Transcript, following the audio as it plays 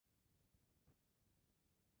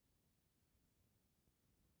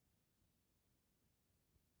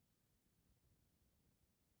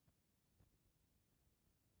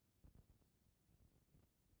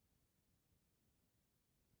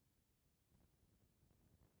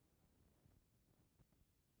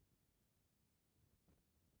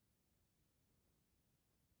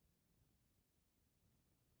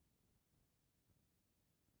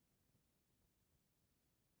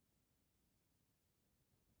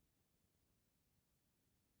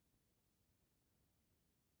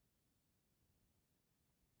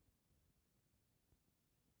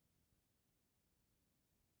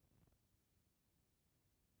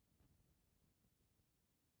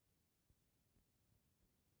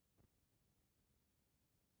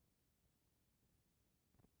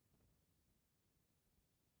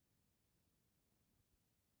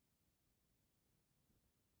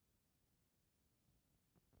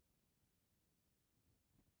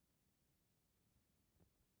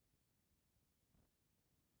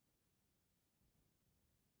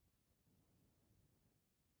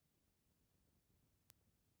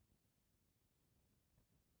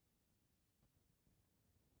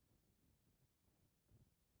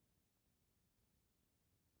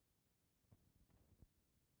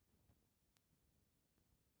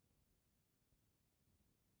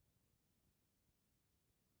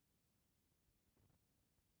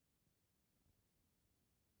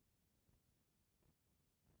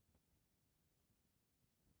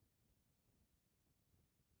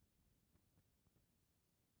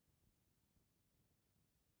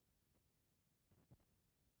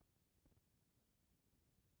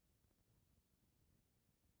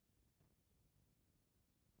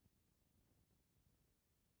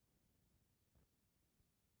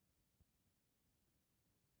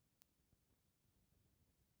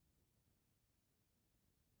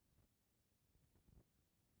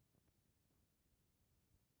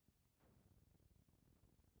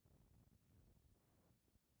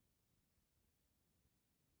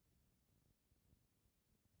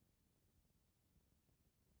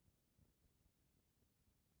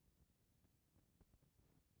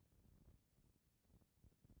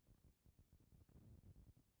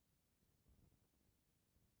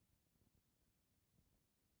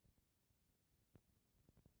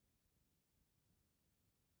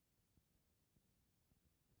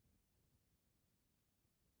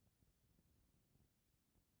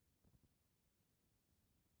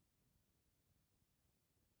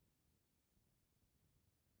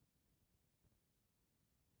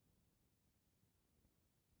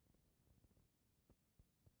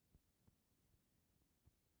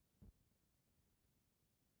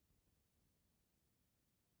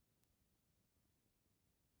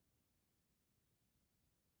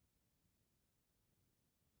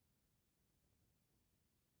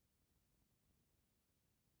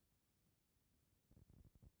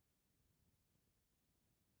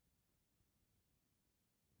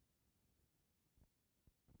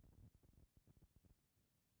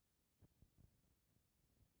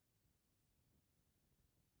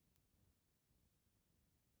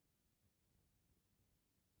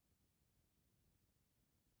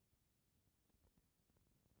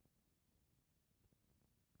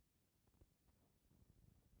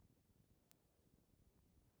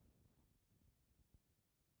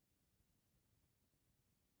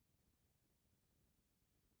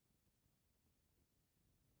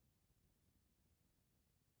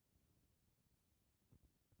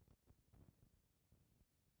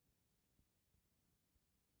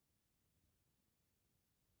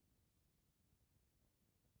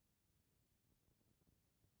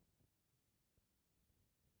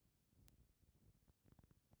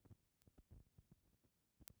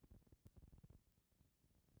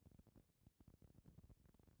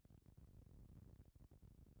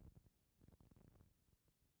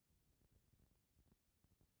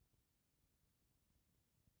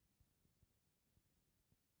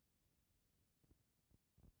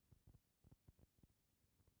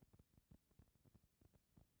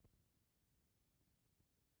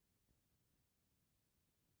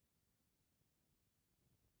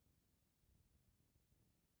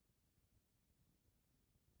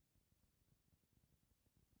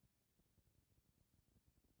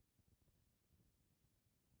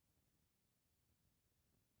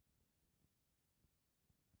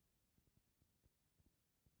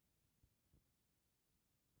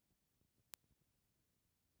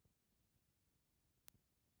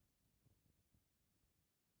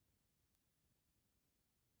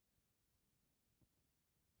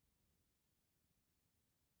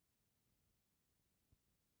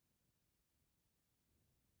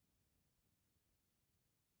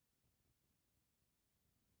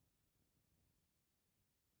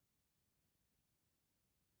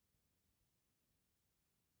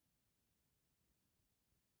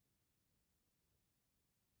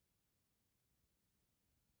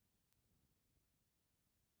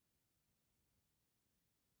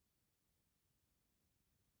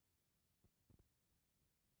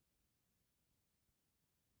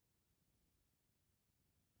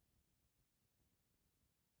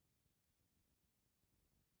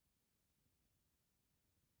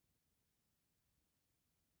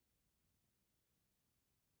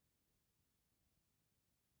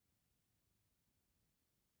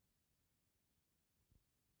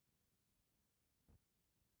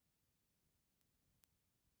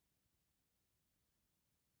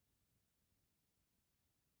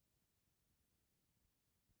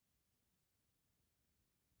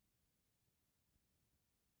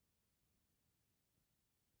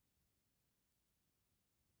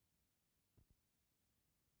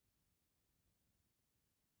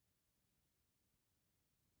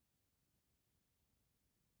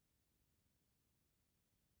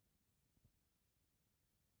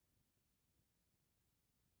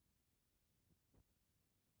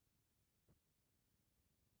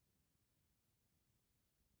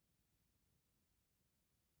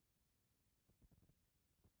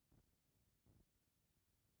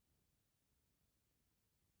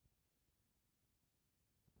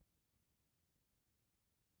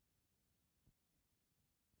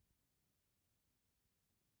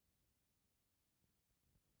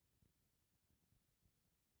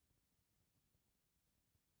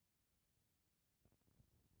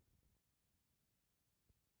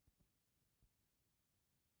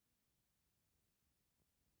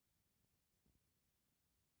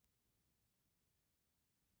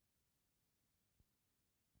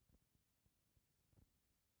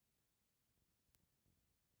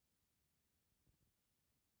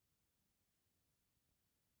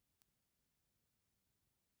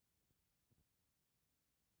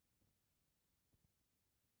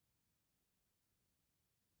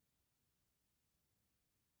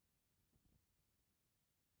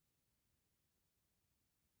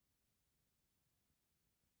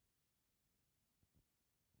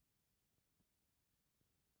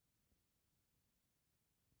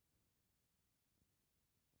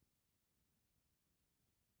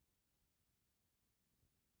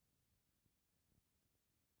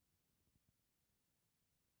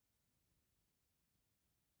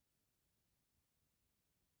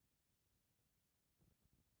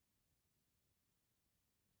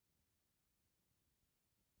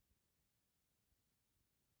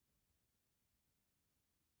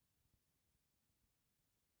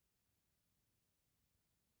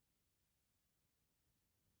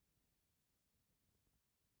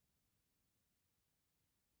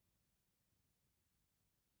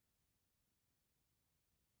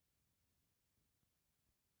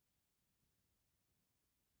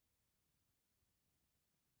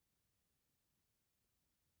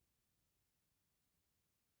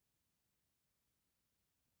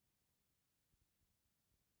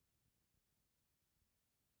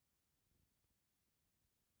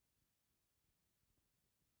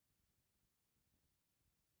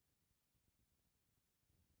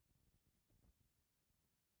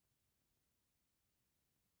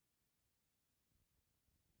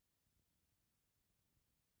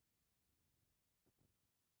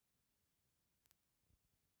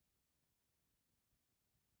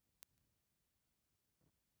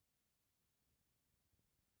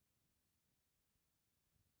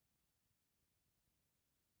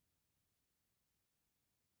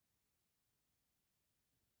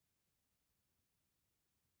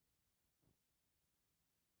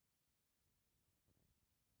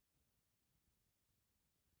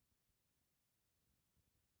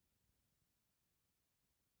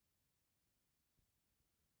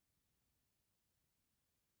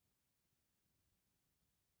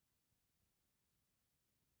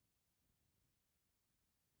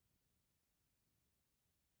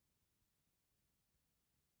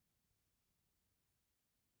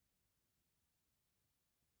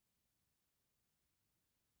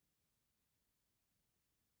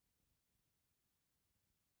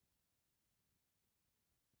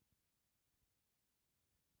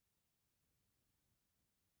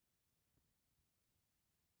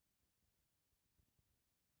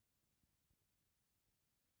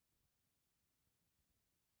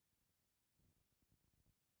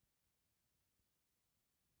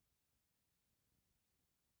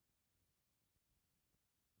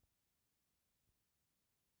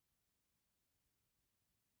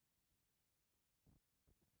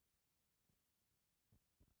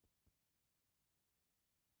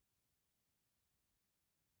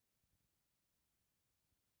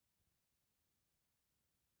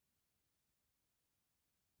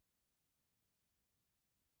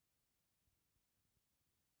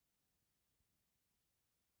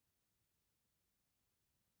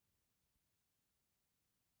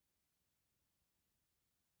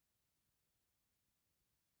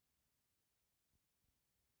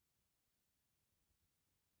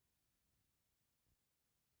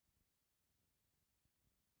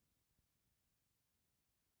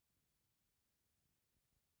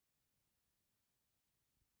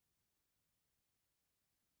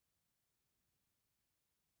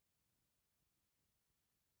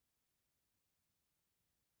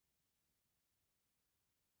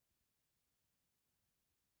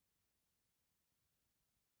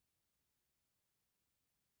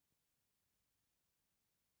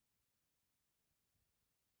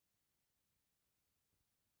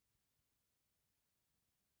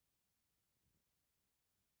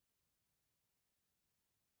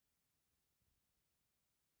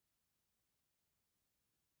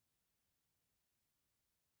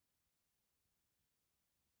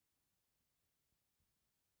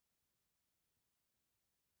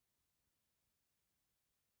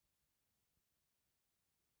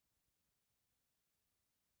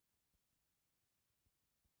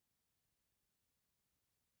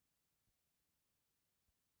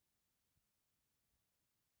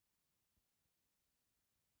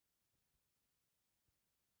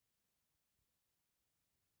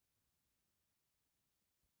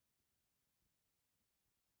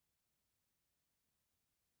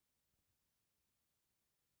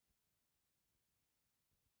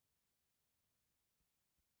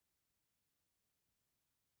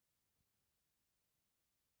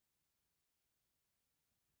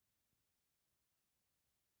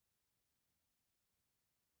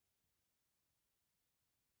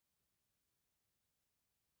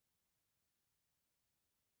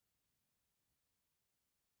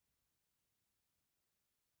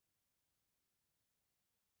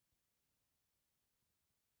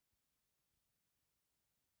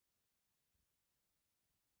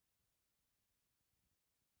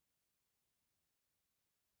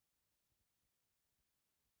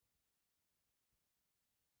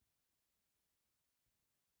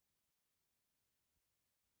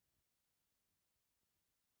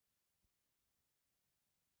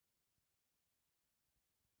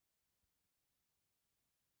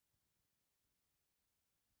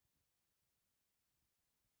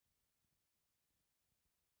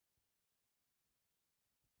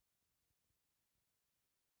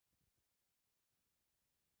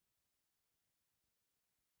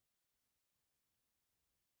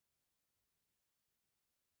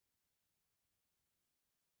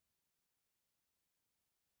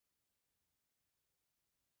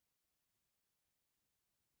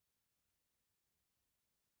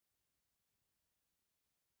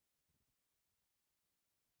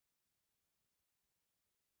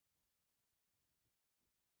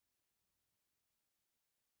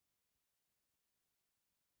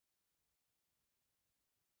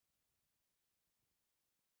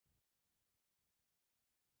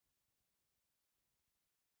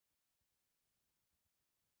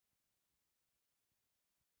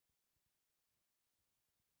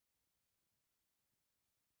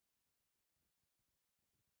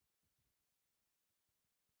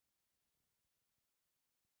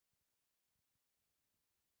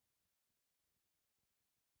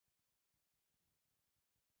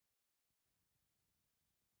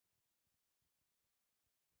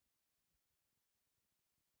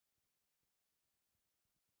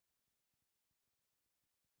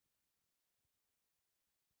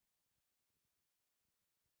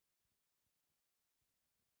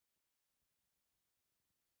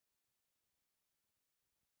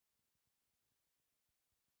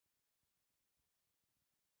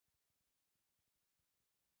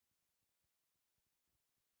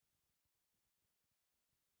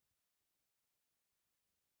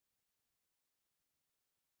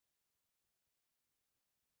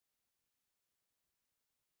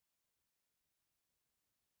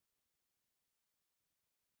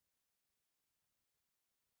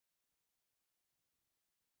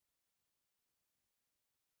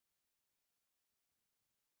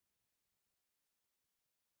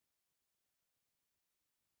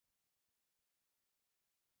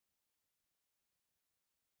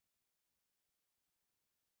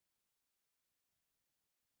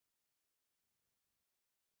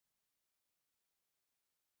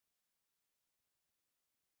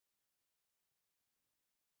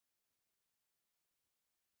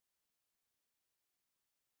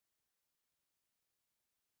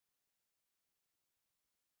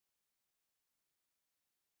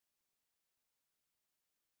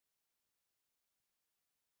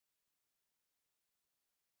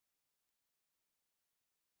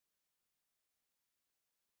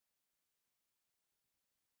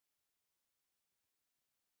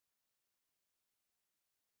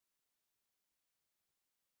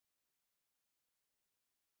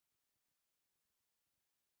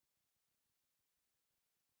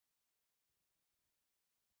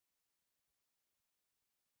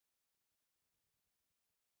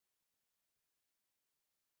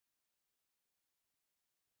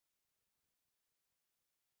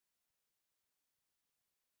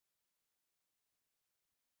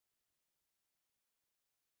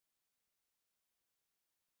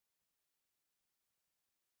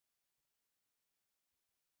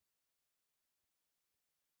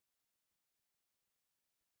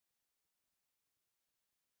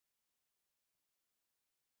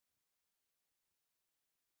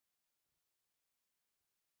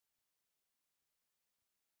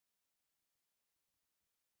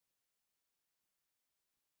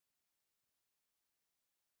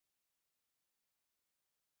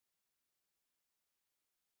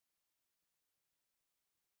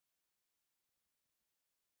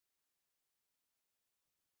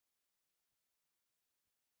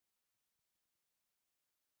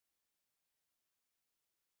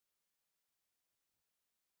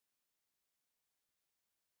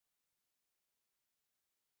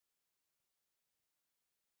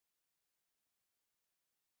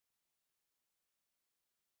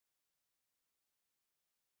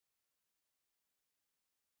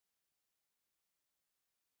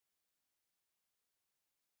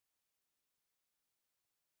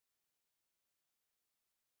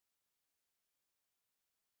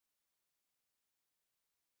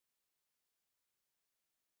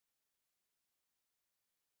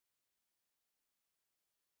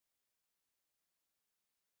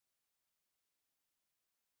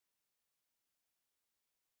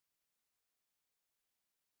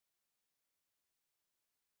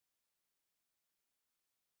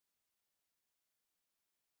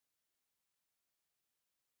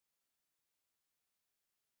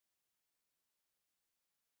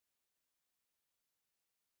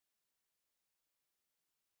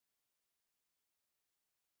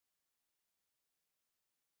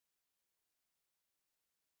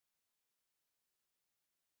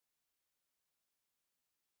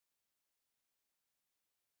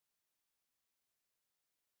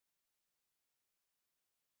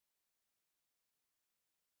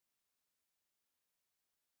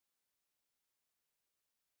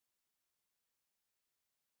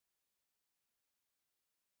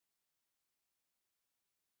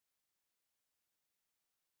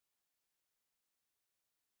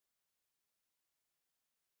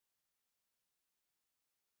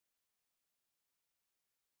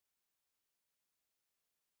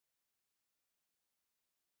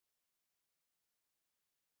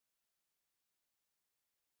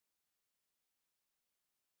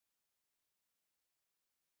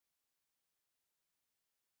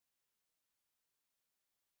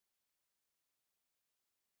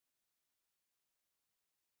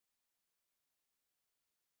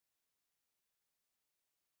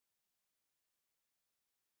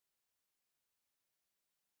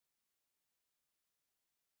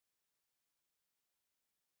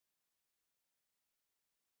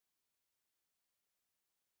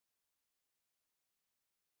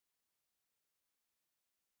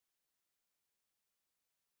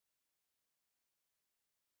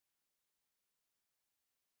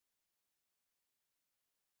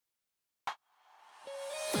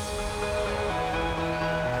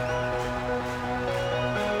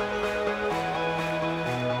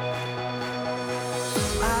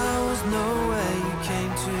I was nowhere, you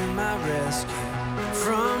came to my rescue.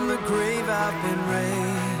 From the grave I've been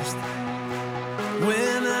raised.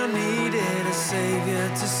 When I needed a savior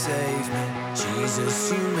to save me,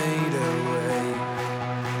 Jesus, you made a way.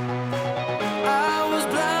 I was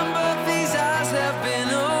blind, but these eyes have been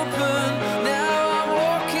opened. Now I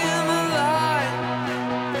walk in the light.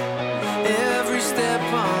 Every step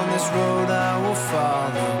on this road I will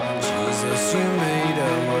follow. Jesus, you made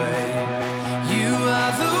a way. You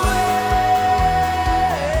are the way.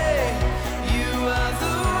 You are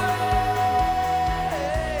the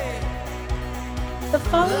way. The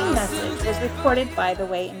following message was recorded by The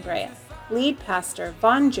Way in Brea. Lead pastor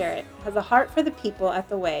Vaughn Jarrett has a heart for the people at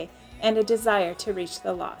The Way and a desire to reach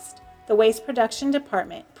the lost. The Way's production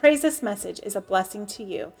department prays this message is a blessing to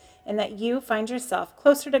you and that you find yourself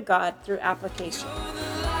closer to God through application. The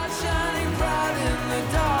light shining bright in the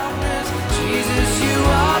darkness. Jesus, you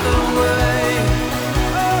are the way.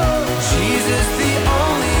 Oh, Jesus, the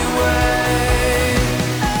only way.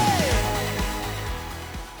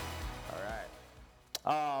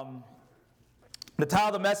 All right. The title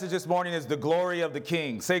of the message this morning is The Glory of the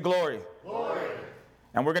King. Say glory. Glory.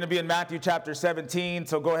 And we're going to be in Matthew chapter 17,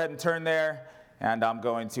 so go ahead and turn there. And I'm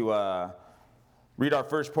going to read our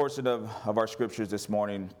first portion of our scriptures this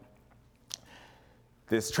morning.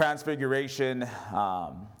 This transfiguration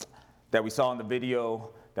that we saw in the video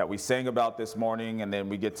that we sang about this morning, and then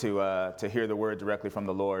we get to hear the word directly from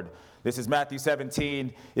the Lord. This is Matthew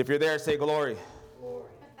 17. If you're there, say glory. Glory.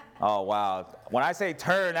 Oh, wow. When I say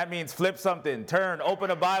turn, that means flip something. Turn,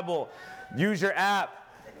 open a Bible, use your app.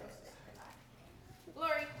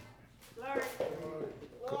 Glory. Glory.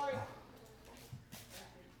 Glory.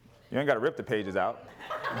 You ain't got to rip the pages out.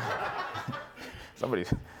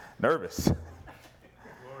 Somebody's nervous.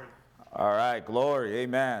 All right, glory,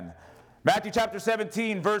 amen. Matthew chapter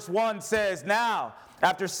 17, verse 1 says, Now,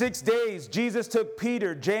 after 6 days, Jesus took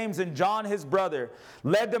Peter, James, and John, his brother,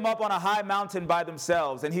 led them up on a high mountain by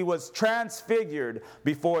themselves, and he was transfigured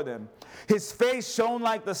before them. His face shone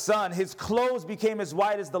like the sun, his clothes became as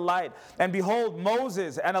white as the light, and behold,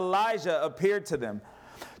 Moses and Elijah appeared to them,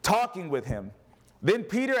 talking with him. Then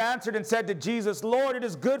Peter answered and said to Jesus, Lord, it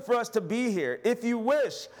is good for us to be here. If you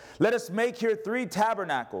wish, let us make here 3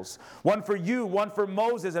 tabernacles, one for you, one for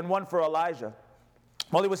Moses, and one for Elijah.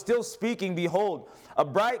 While he was still speaking, behold, a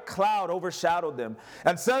bright cloud overshadowed them.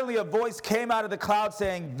 And suddenly a voice came out of the cloud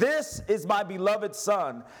saying, This is my beloved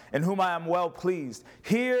Son, in whom I am well pleased.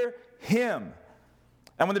 Hear him.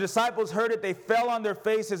 And when the disciples heard it, they fell on their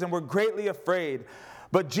faces and were greatly afraid.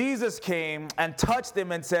 But Jesus came and touched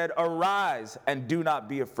them and said, Arise and do not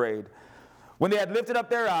be afraid. When they had lifted up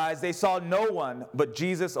their eyes, they saw no one but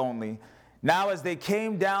Jesus only. Now as they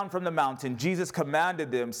came down from the mountain, Jesus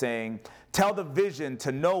commanded them, saying, Tell the vision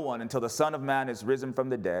to no one until the Son of Man is risen from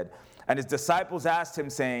the dead. And his disciples asked him,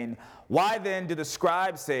 saying, Why then do the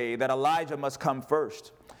scribes say that Elijah must come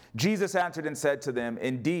first? Jesus answered and said to them,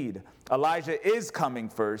 Indeed, Elijah is coming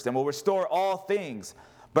first and will restore all things.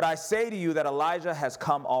 But I say to you that Elijah has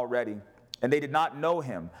come already, and they did not know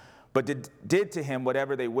him, but did to him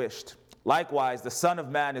whatever they wished. Likewise, the Son of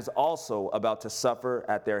Man is also about to suffer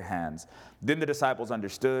at their hands. Then the disciples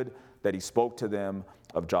understood that he spoke to them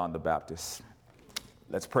of John the Baptist.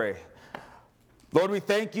 Let's pray. Lord, we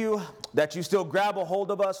thank you that you still grab a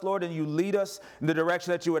hold of us, Lord, and you lead us in the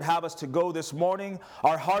direction that you would have us to go this morning.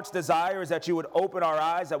 Our heart's desire is that you would open our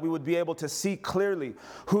eyes, that we would be able to see clearly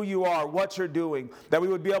who you are, what you're doing, that we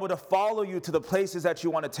would be able to follow you to the places that you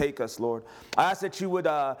want to take us, Lord. I ask that you would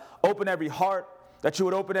open every heart, that you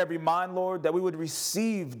would open every mind, Lord, that we would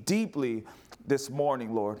receive deeply this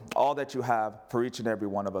morning, Lord, all that you have for each and every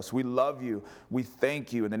one of us. We love you. We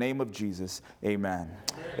thank you. In the name of Jesus, amen.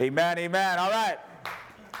 Amen, amen. All right.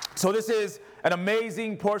 So this is an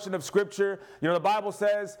amazing portion of Scripture. You know, the Bible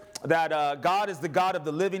says that God is the God of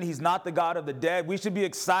the living. He's not the God of the dead. We should be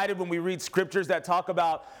excited when we read Scriptures that talk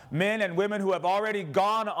about men and women who have already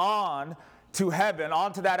gone on to heaven,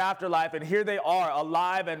 onto that afterlife, and here they are,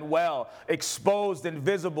 alive and well, exposed and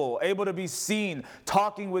visible, able to be seen,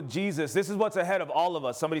 talking with Jesus. This is what's ahead of all of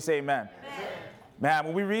us. Somebody say amen. Amen. Man,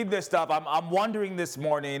 when we read this stuff, I'm wondering this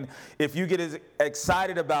morning if you get as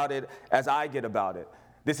excited about it as I get about it.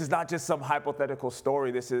 This is not just some hypothetical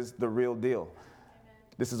story. This is the real deal. Amen.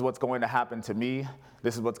 This is what's going to happen to me.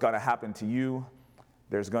 This is what's going to happen to you.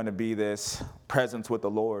 There's going to be this presence with the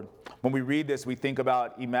Lord. When we read this, we think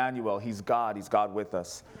about Emmanuel. He's God with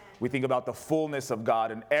us. Amen. We think about the fullness of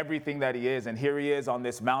God and everything that he is. And here he is on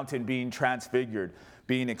this mountain being transfigured,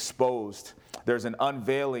 being exposed. There's an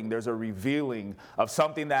unveiling, there's a revealing of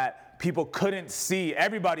something that people couldn't see.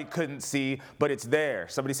 Everybody couldn't see, but it's there.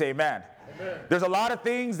 Somebody say amen. Amen. There's a lot of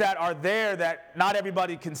things that are there that not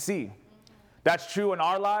everybody can see. That's true in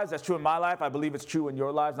our lives. That's true in my life. I believe it's true in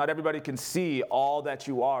your lives. Not everybody can see all that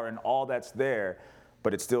you are and all that's there,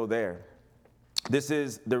 but it's still there. This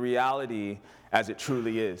is the reality as it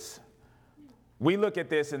truly is. We look at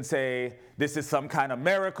this and say, this is some kind of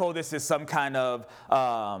miracle. This is some kind of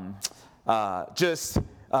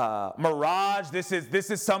mirage. This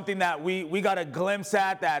is something that we got a glimpse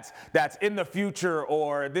at that's in the future,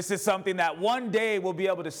 or this is something that one day we'll be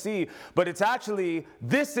able to see. But it's actually,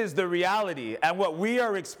 this is the reality, and what we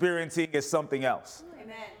are experiencing is something else.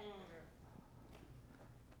 Amen.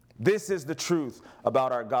 This is the truth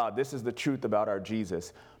about our God. This is the truth about our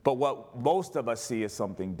Jesus. But what most of us see is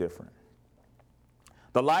something different.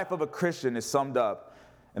 The life of a Christian is summed up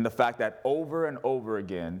in the fact that over and over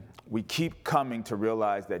again, we keep coming to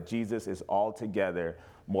realize that Jesus is altogether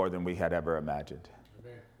more than we had ever imagined.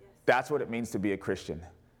 Amen. That's what it means to be a Christian.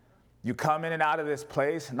 You come in and out of this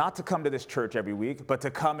place, not to come to this church every week, but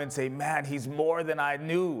to come and say, man, he's more than I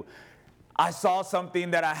knew. I saw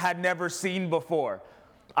something that I had never seen before.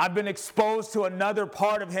 I've been exposed to another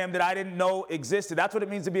part of him that I didn't know existed. That's what it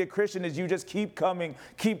means to be a Christian, is you just keep coming,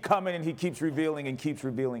 and he keeps revealing and keeps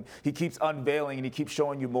revealing. He keeps unveiling, and he keeps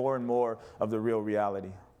showing you more and more of the real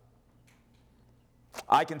reality.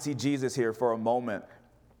 I can see Jesus here for a moment,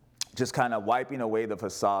 just kind of wiping away the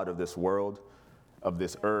facade of this world, of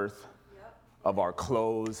this earth, of our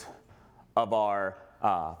clothes, of our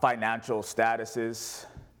financial statuses,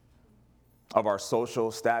 of our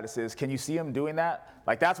social statuses. Can you see him doing that?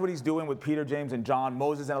 Like, that's what he's doing with Peter, James, and John.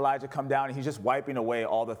 Moses and Elijah come down, and he's just wiping away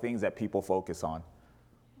all the things that people focus on.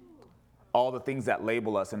 All the things that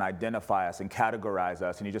label us and identify us and categorize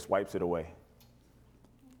us, and he just wipes it away.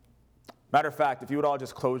 Matter of fact, if you would all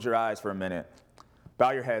just close your eyes for a minute.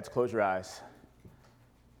 Bow your heads, close your eyes.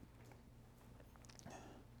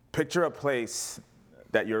 Picture a place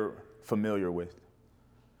that you're familiar with.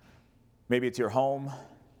 Maybe it's your home.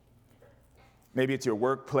 Maybe it's your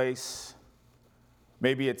workplace.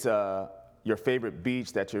 Maybe it's your favorite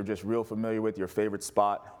beach that you're just real familiar with, your favorite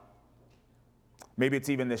spot. Maybe it's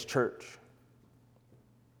even this church.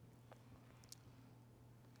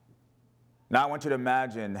 Now I want you to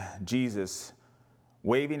imagine Jesus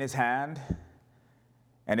waving his hand,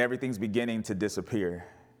 and everything's beginning to disappear.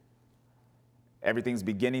 Everything's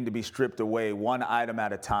beginning to be stripped away, one item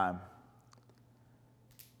at a time.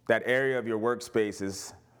 That area of your workspace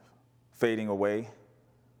is fading away.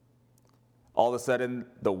 All of a sudden,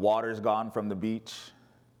 the water's gone from the beach.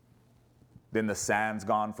 Then the sand's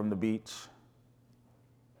gone from the beach.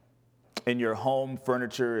 In your home,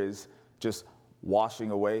 furniture is just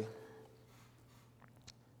washing away.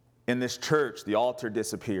 In this church, the altar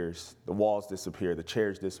disappears, the walls disappear, the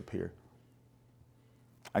chairs disappear.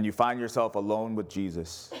 And you find yourself alone with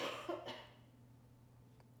Jesus.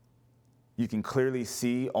 You can clearly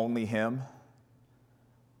see only him.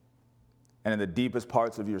 And in the deepest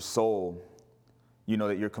parts of your soul, you know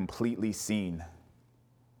that you're completely seen.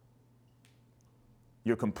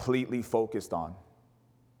 You're completely focused on.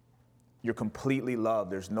 You're completely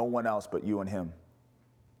loved. There's no one else but you and him.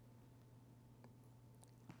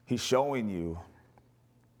 He's showing you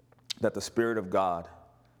that the Spirit of God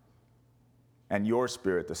and your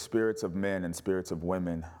spirit, the spirits of men and spirits of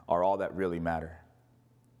women, are all that really matter.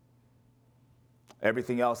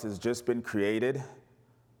 Everything else has just been created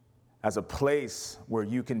as a place where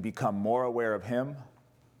you can become more aware of him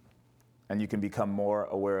and you can become more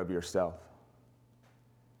aware of yourself.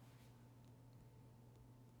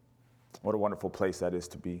 What a wonderful place that is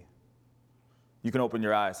to be. You can open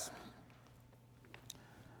your eyes.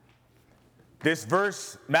 This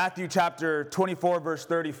verse, Matthew chapter 24, verse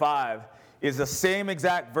 35, is the same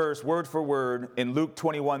exact verse, word for word, in Luke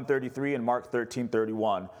 21:33 and Mark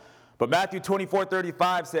 13:31. But Matthew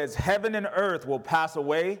 24:35 says, "Heaven and earth will pass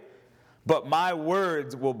away, but my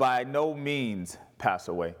words will by no means pass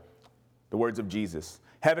away." The words of Jesus.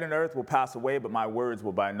 Heaven and earth will pass away, but my words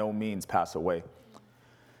will by no means pass away.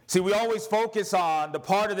 See, we always focus on the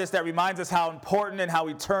part of this that reminds us how important and how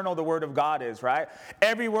eternal the Word of God is, right?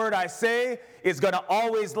 Every word I say is going to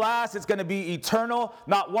always last. It's going to be eternal.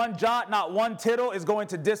 Not one jot, not one tittle is going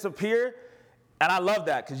to disappear. And I love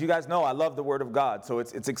that because you guys know I love the Word of God. So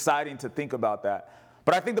it's exciting to think about that.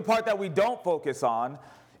 But I think the part that we don't focus on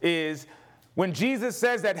is when Jesus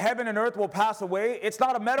says that heaven and earth will pass away, it's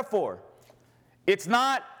not a metaphor. It's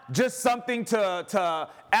not just something to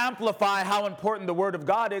amplify how important the Word of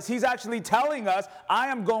God is. He's actually telling us, I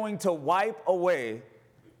am going to wipe away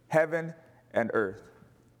heaven and earth.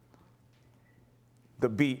 The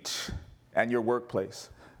beach and your workplace.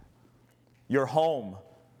 Your home.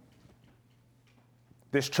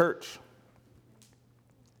 This church.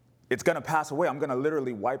 it's going to pass away. I'm going to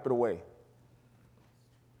literally wipe it away.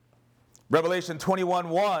 Revelation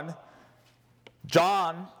 21:1,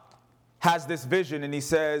 John has this vision and he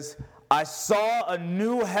says, I saw a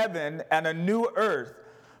new heaven and a new earth,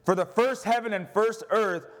 for the first heaven and first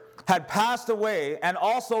earth had passed away, and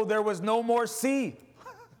also there was no more sea.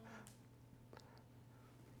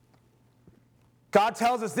 God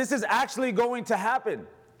tells us this is actually going to happen.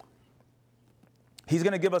 He's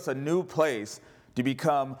going to give us a new place to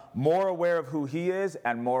become more aware of who he is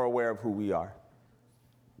and more aware of who we are.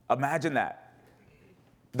 Imagine that.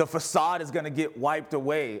 The facade is going to get wiped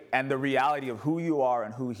away and the reality of who you are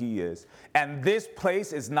and who he is. And this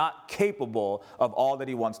place is not capable of all that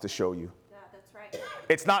he wants to show you. Yeah, that's right.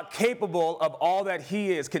 It's not capable of all that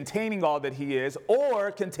he is, containing all that he is,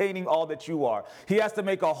 or containing all that you are. He has to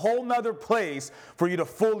make a whole nother place for you to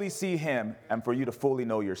fully see him and for you to fully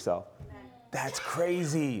know yourself. Amen. That's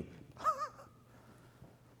crazy.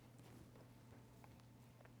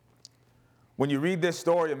 When you read this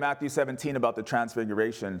story in Matthew 17 about the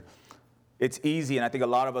transfiguration, it's easy, and I think a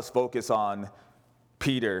lot of us focus on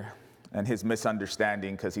Peter and his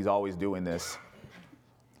misunderstanding because he's always doing this.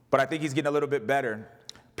 But I think he's getting a little bit better.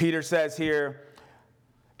 Peter says here,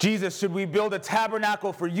 Jesus, should we build a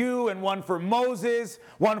tabernacle for you and one for Moses,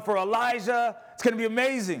 one for Elijah? It's going to be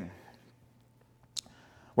amazing.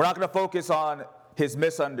 We're not going to focus on his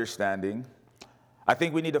misunderstanding. I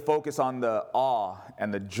think we need to focus on the awe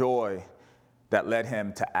and the joy that led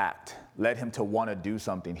him to act, led him to want to do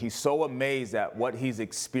something. He's so amazed at what he's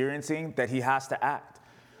experiencing that he has to act.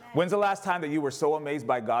 Amen. When's the last time that you were so amazed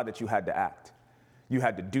by God that you had to act? You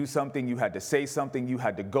had to do something, you had to say something, you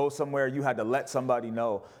had to go somewhere, you had to let somebody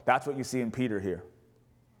know. That's what you see in Peter here.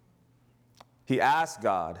 He asked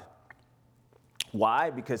God.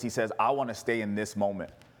 Why? Because he says, I want to stay in this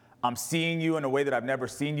moment. I'm seeing you in a way that I've never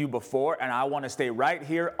seen you before, and I want to stay right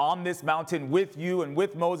here on this mountain with you and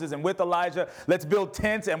with Moses and with Elijah. Let's build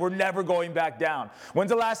tents, and we're never going back down.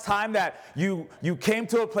 When's the last time that you came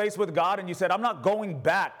to a place with God and you said, I'm not going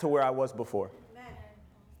back to where I was before? Amen.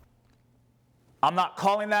 I'm not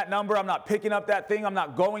calling that number. I'm not picking up that thing. I'm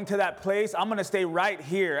not going to that place. I'm going to stay right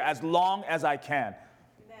here as long as I can,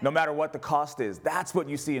 Amen. No matter what the cost is. That's what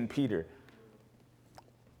you see in Peter.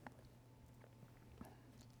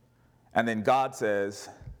 And then God says,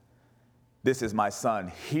 this is my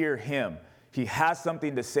son. Hear him. He has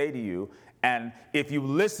something to say to you. And if you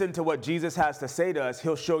listen to what Jesus has to say to us,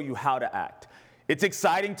 he'll show you how to act. It's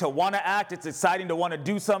exciting to want to act. It's exciting to want to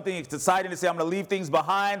do something. It's exciting to say, I'm going to leave things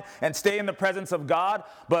behind and stay in the presence of God.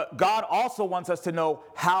 But God also wants us to know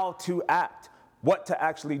how to act, what to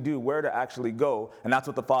actually do, where to actually go. And that's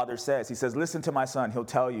what the Father says. He says, listen to my son. He'll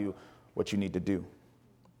tell you what you need to do.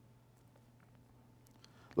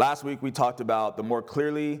 Last week, we talked about the more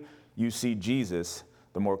clearly you see Jesus,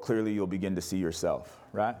 the more clearly you'll begin to see yourself,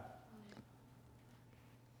 right?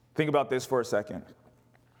 Think about this for a second.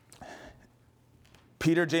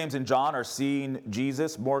 Peter, James, and John are seeing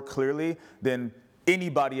Jesus more clearly than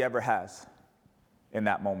anybody ever has in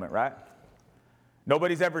that moment, right?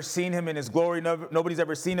 Nobody's ever seen him in his glory. Nobody's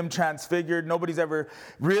ever seen him transfigured. Nobody's ever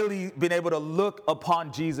really been able to look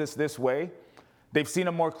upon Jesus this way. They've seen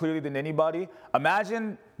him more clearly than anybody.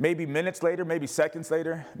 Imagine maybe minutes later, maybe seconds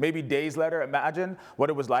later, maybe days later, imagine what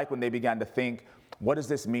it was like when they began to think, what does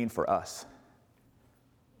this mean for us?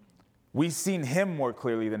 We've seen him more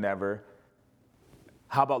clearly than ever.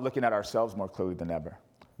 How about looking at ourselves more clearly than ever?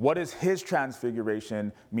 What does his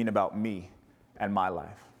transfiguration mean about me and my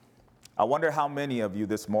life? I wonder how many of you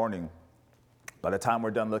this morning, by the time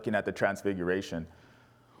we're done looking at the transfiguration,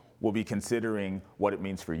 will be considering what it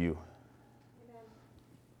means for you.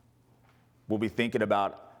 We'll be thinking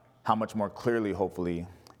about how much more clearly, hopefully,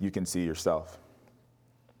 you can see yourself.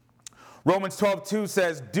 Romans 12:2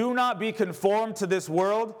 says, do not be conformed to this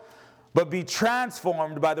world, but be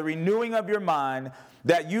transformed by the renewing of your mind,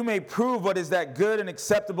 that you may prove what is that good and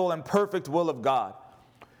acceptable and perfect will of God.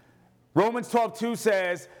 Romans 12:2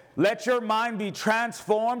 says, let your mind be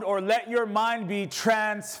transformed, or let your mind be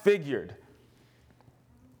transfigured.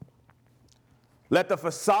 Let the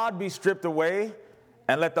facade be stripped away,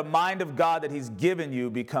 and let the mind of God that he's given you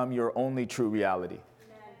become your only true reality.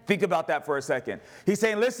 Amen. Think about that for a second. He's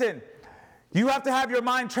saying, listen, you have to have your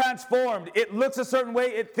mind transformed. It looks a certain way,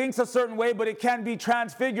 it thinks a certain way, but it can be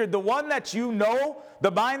transfigured. The one that you know,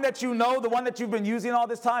 the mind that you know, the one that you've been using all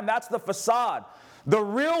this time, that's the facade. The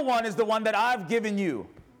real one is the one that I've given you.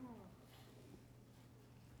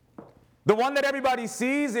 The one that everybody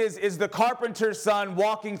sees is the carpenter's son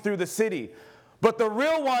walking through the city. But the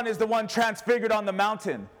real one is the one transfigured on the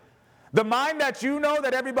mountain. The mind that you know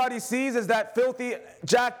that everybody sees is that filthy,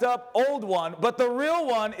 jacked up old one, but the real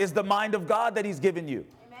one is the mind of God that he's given you.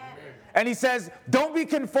 Amen. And he says, don't be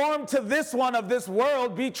conformed to this one of this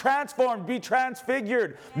world. Be transformed, be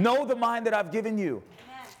transfigured. Amen. Know the mind that I've given you.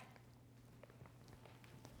 Amen.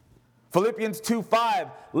 Philippians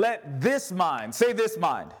 2:5, let this mind, say this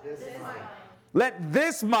mind. This mind. Let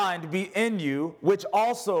this mind be in you, which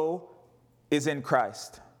also is in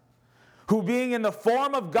Christ, who being in the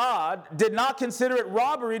form of God, did not consider it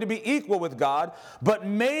robbery to be equal with God, but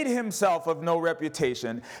made himself of no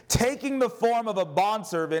reputation, taking the form of a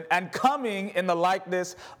bondservant and coming in the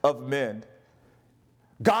likeness of men.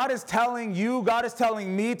 God is telling you, God is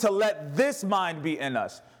telling me to let this mind be in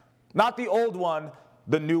us. Not the old one,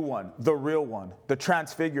 the new one, the real one, the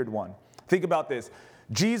transfigured one. Think about this.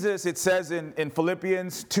 Jesus, it says in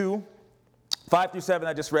Philippians 2:5-7,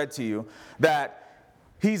 I just read to you, that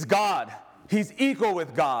he's God. He's equal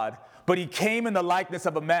with God, but he came in the likeness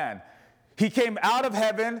of a man. He came out of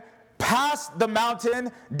heaven, past the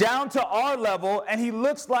mountain, down to our level, and he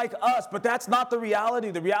looks like us, but that's not the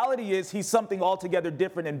reality. The reality is he's something altogether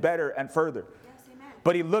different and better and further. Yes, amen.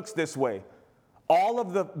 But he looks this way. All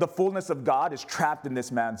of the fullness of God is trapped in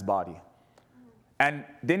this man's body. And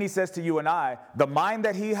then he says to you and I, the mind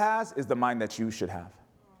that he has is the mind that you should have.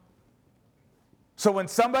 So when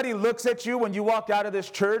somebody looks at you, when you walk out of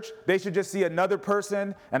this church, they should just see another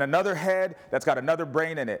person and another head that's got another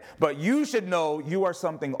brain in it. But you should know you are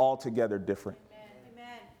something altogether different.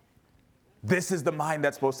 Amen. This is the mind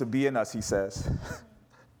that's supposed to be in us, he says.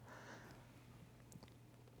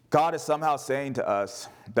 God is somehow saying to us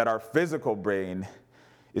that our physical brain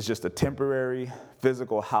is just a temporary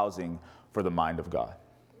physical housing for the mind of God.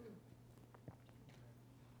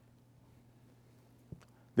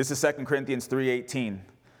 This is 2 Corinthians 3:18. It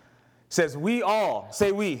says, we all.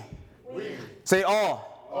 Say we. We. Say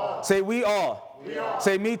all. Say we all. We all.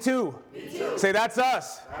 Say me too. Me too. Say that's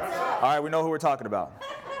us. That's us. All right, we know who we're talking about.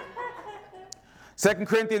 2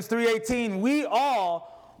 Corinthians 3:18. We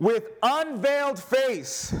all with unveiled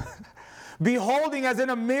face, beholding as in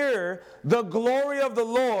a mirror the glory of the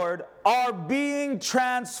Lord, are being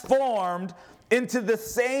transformed into the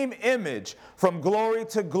same image from glory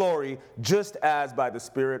to glory, just as by the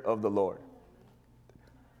Spirit of the Lord.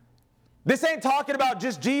 This ain't talking about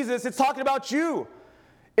just Jesus, it's talking about you.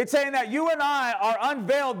 It's saying that you and I are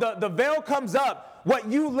unveiled. The veil comes up. What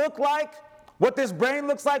you look like, what this brain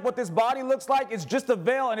looks like, what this body looks like, it's just a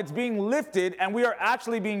veil, and it's being lifted, and we are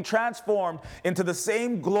actually being transformed into the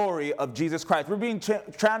same glory of Jesus Christ. We're being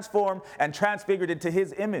transformed and transfigured into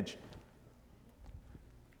his image.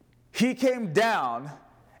 He came down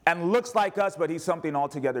and looks like us, but he's something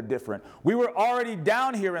altogether different. We were already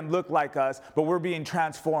down here and looked like us, but we're being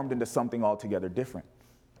transformed into something altogether different.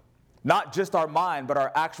 Not just our mind, but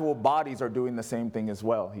our actual bodies are doing the same thing as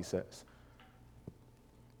well, he says.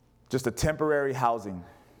 Just a temporary housing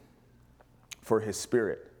for his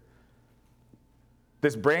spirit.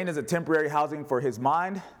 This brain is a temporary housing for his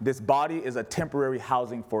mind. This body is a temporary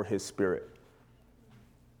housing for his spirit.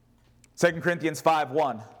 2 Corinthians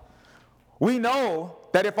 5:1. We know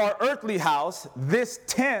that if our earthly house, this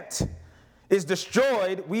tent, is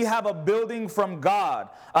destroyed, we have a building from God,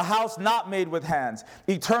 a house not made with hands,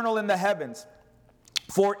 eternal in the heavens.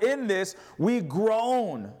 For in this we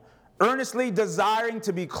groan, earnestly desiring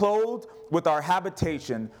to be clothed with our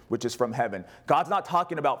habitation, which is from heaven. God's not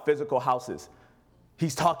talking about physical houses.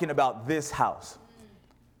 He's talking about this house.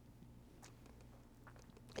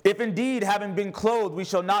 If indeed, having been clothed, we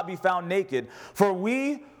shall not be found naked. For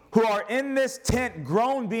we who are in this tent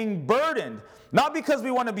groan, being burdened, not because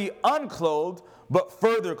we want to be unclothed, but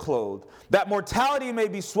further clothed, that mortality may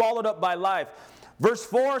be swallowed up by life. Verse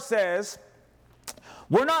 4 says,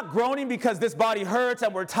 we're not groaning because this body hurts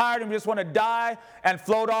and we're tired and we just want to die and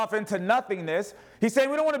float off into nothingness. He's saying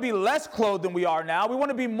we don't want to be less clothed than we are now. We want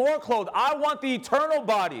to be more clothed. I want the eternal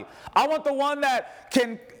body. I want the one that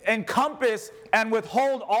can encompass and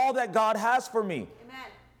withhold all that God has for me.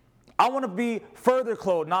 I want to be further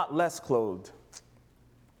clothed, not less clothed.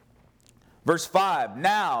 Verse 5,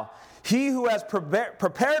 now he who has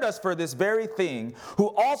prepared us for this very thing, who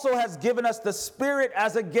also has given us the Spirit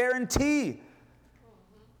as a guarantee.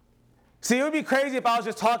 See, it would be crazy if I was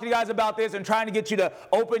just talking to you guys about this and trying to get you to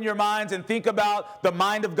open your minds and think about the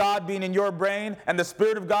mind of God being in your brain and the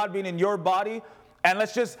Spirit of God being in your body. And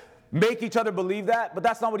let's just make each other believe that, but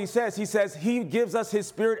that's not what he says. He says he gives us his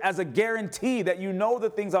Spirit as a guarantee that you know the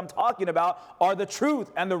things I'm talking about are the truth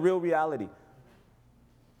and the real reality.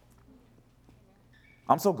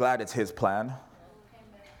 I'm so glad it's his plan.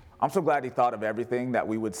 I'm so glad he thought of everything that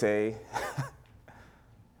we would say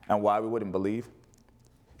and why we wouldn't believe.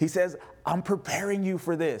 He says, I'm preparing you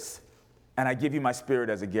for this. And I give you my Spirit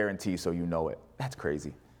as a guarantee so you know it. That's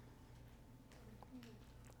crazy.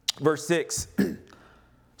 Verse 6.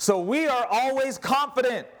 So we are always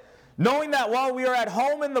confident, knowing that while we are at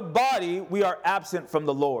home in the body, we are absent from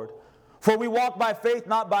the Lord. For we walk by faith,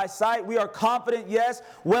 not by sight. We are confident, yes,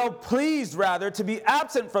 well pleased rather, to be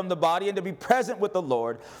absent from the body and to be present with the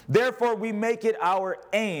Lord. Therefore we make it our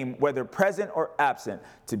aim, whether present or absent,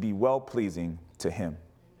 to be well pleasing to him.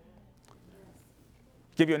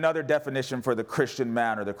 Give you another definition for the Christian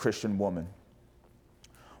man or the Christian woman.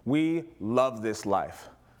 We love this life.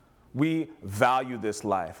 We value this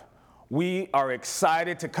life. We are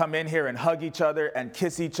excited to come in here and hug each other and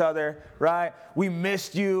kiss each other, right? We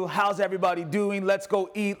missed you. How's everybody doing? Let's go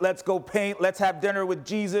eat. Let's go paint. Let's have dinner with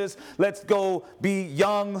Jesus. Let's go be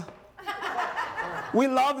young. We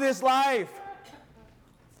love this life.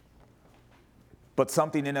 But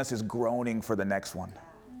something in us is groaning for the next one.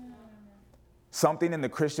 Something in the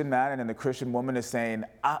Christian man and in the Christian woman is saying,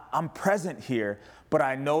 I'm present here, but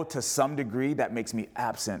I know to some degree that makes me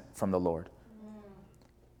absent from the Lord.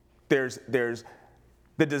 There's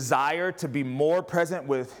the desire to be more present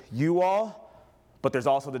with you all, but there's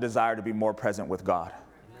also the desire to be more present with God.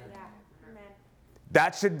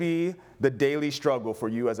 That should be the daily struggle for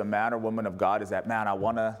you as a man or woman of God, is that, man, I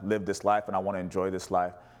want to live this life and I want to enjoy this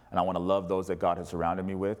life and I want to love those that God has surrounded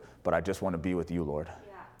me with, but I just want to be with you, Lord.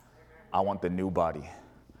 I want the new body.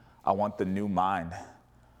 I want the new mind.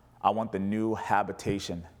 I want the new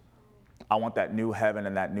habitation. I want that new heaven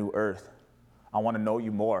and that new earth. I want to know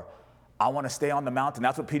you more. I want to stay on the mountain.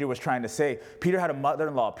 That's what Peter was trying to say. Peter had a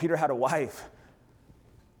mother-in-law. Peter had a wife.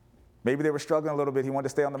 Maybe they were struggling a little bit. He wanted to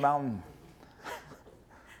stay on the mountain.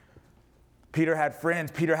 Peter had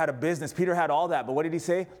friends. Peter had a business. Peter had all that. But what did he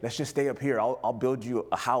say? Let's just stay up here. I'll build you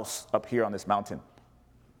a house up here on this mountain.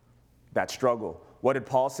 That struggle. What did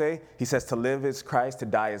Paul say? He says, to live is Christ, to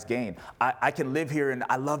die is gain. I can live here and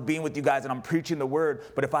I love being with you guys and I'm preaching the word.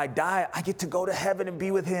 But if I die, I get to go to heaven and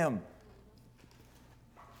be with him.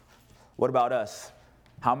 What about us?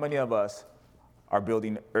 How many of us are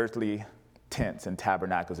building earthly tents and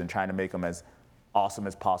tabernacles and trying to make them as awesome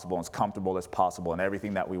as possible, as comfortable as possible, and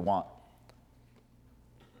everything that we want?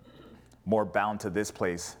 More bound to this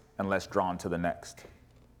place and less drawn to the next.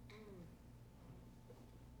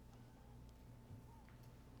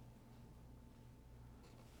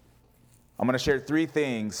 I'm going to share three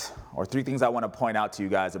things I want to point out to you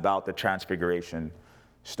guys about the transfiguration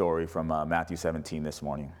story from Matthew 17 this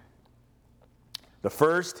morning. The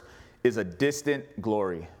first is a distant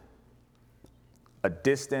glory. A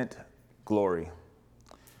distant glory.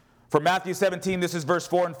 For Matthew 17, this is verse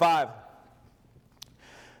 4 and 5.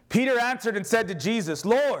 Peter answered and said to Jesus,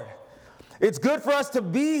 Lord, it's good for us to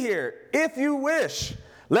be here. If you wish,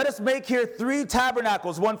 let us make here 3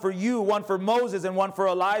 tabernacles, one for you, one for Moses, and one for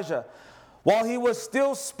Elijah. While he was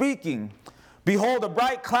still speaking, behold, a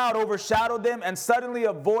bright cloud overshadowed them, and suddenly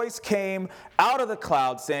a voice came out of the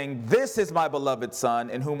cloud saying, this is my beloved Son,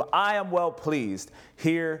 in whom I am well pleased.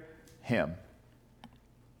 Hear him.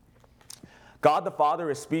 God the Father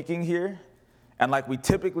is speaking here, and like we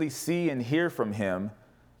typically see and hear from him,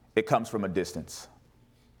 it comes from a distance.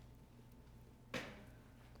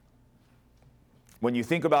 When you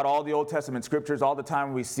think about all the Old Testament scriptures, all the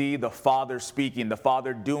time we see the Father speaking, the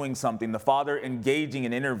Father doing something, the Father engaging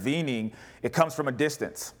and intervening, it comes from a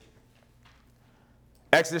distance.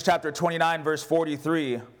 Exodus chapter 29, verse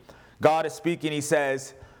 43, God is speaking. He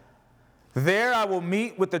says, there I will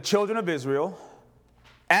meet with the children of Israel,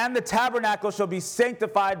 and the tabernacle shall be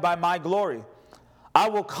sanctified by my glory. I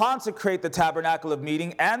will consecrate the tabernacle of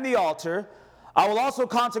meeting and the altar. I will also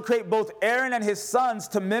consecrate both Aaron and his sons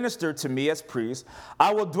to minister to me as priests.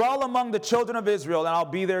 I will dwell among the children of Israel, and I'll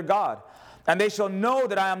be their God. And they shall know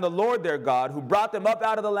that I am the Lord their God, who brought them up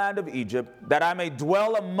out of the land of Egypt, that I may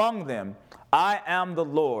dwell among them. I am the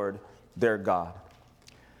Lord their God.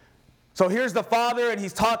 So here's the Father, and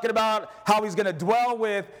he's talking about how he's going to dwell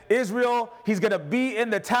with Israel. He's going to be in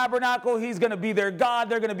the tabernacle. He's going to be their God.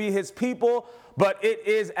 They're going to be his people. But it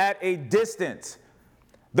is at a distance.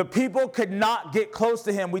 The people could not get close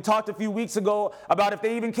to him. We talked a few weeks ago about if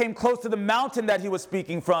they even came close to the mountain that he was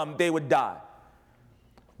speaking from, they would die.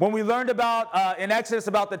 When we learned about in Exodus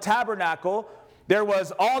about the tabernacle, there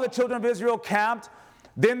was all the children of Israel camped.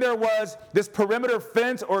 Then there was this perimeter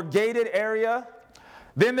fence or gated area.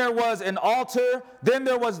 Then there was an altar. Then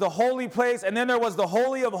there was the holy place. And then there was the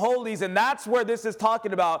Holy of Holies. And that's where this is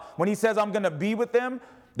talking about when he says, I'm going to be with them.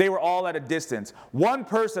 They were all at a distance. One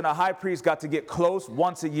person, a high priest, got to get close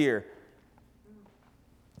once a year.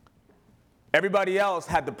 Everybody else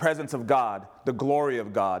had the presence of God, the glory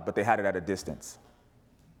of God, but they had it at a distance.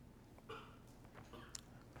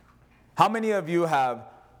 How many of you have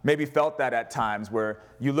maybe felt that at times where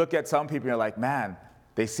you look at some people and you're like, man,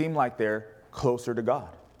 they seem like they're closer to God?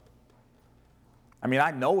 I mean,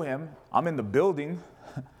 I know him. I'm in the building.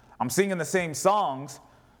 I'm singing the same songs,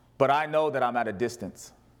 but I know that I'm at a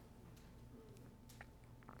distance.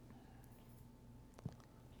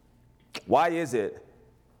 Why is it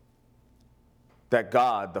that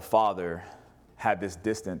God, the Father, had this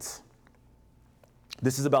distance?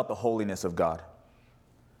 This is about the holiness of God.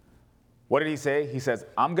 What did he say? He says,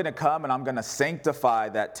 I'm going to come and I'm going to sanctify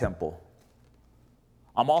that temple.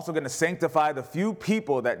 I'm also going to sanctify the few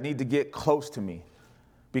people that need to get close to me,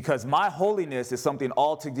 because my holiness is something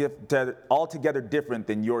altogether different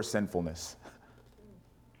than your sinfulness.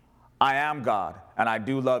 I am God, and I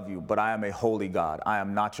do love you, but I am a holy God. I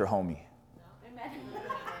am not your homie.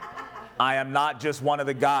 I am not just one of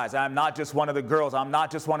the guys. I am not just one of the girls. I'm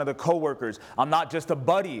not just one of the coworkers. I'm not just a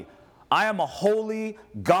buddy. I am a holy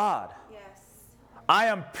God. Yes. I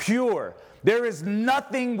am pure. There is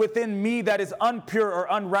nothing within me that is impure or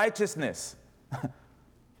unrighteousness.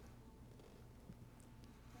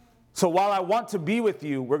 So while I want to be with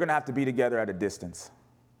you, we're going to have to be together at a distance.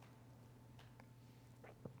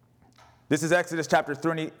 This is Exodus chapter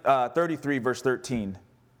 33, verse 13.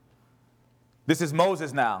 This is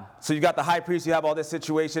Moses now. So you got the high priest, you have all this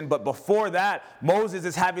situation. But before that, Moses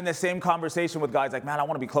is having the same conversation with God. He's like, man, I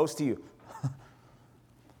want to be close to you.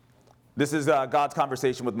 This is God's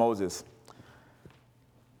conversation with Moses.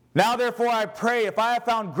 Now, therefore, I pray, if I have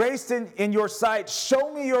found grace in your sight,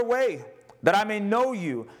 show me your way, that I may know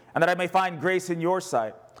you, and that I may find grace in your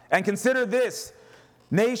sight. And consider this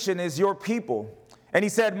nation is your people. And he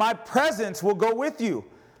said, my presence will go with you,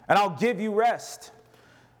 and I'll give you rest.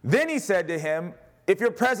 Then he said to him, if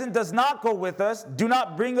your presence does not go with us, do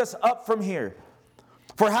not bring us up from here.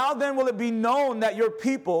 For how then will it be known that your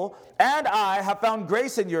people and I have found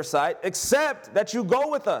grace in your sight, except that you go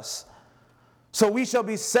with us? So we shall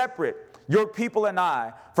be separate, your people and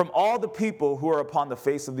I, from all the people who are upon the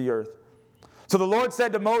face of the earth. So the Lord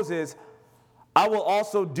said to Moses, I will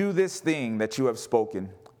also do this thing that you have spoken,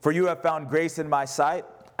 for you have found grace in my sight,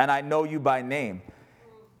 and I know you by name.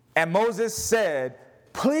 And Moses said,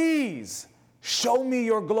 please show me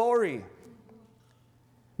your glory.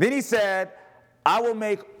 Then he said, I will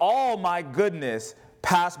make all my goodness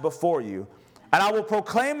pass before you, and I will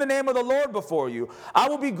proclaim the name of the Lord before you. I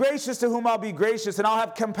will be gracious to whom I'll be gracious, and I'll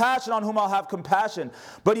have compassion on whom I'll have compassion.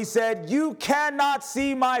 But he said, you cannot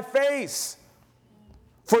see my face,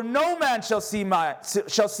 for no man shall see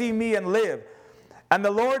me and live. And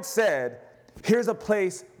the Lord said, here's a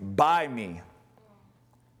place by me,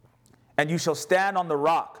 and you shall stand on the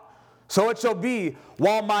rock. So it shall be,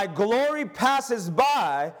 while my glory passes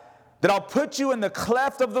by, that I'll put you in the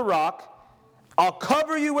cleft of the rock. I'll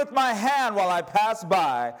cover you with my hand while I pass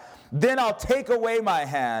by. Then I'll take away my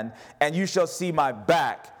hand, and you shall see my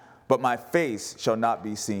back, but my face shall not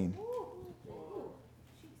be seen.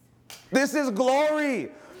 This is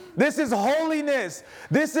glory. This is holiness.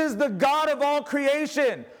 This is the God of all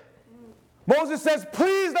creation. Moses says,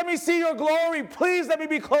 please let me see your glory. Please let me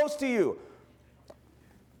be close to you.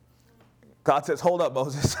 God says, hold up,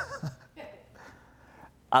 Moses.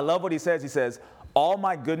 I love what he says. He says, all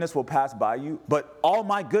my goodness will pass by you, but all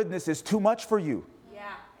my goodness is too much for you. Yeah,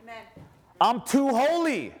 amen. I'm too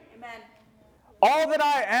holy. Amen. All that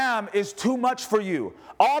I am is too much for you.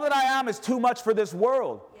 All that I am is too much for this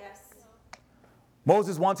world. Yes.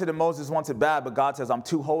 Moses wants it bad, but God says, I'm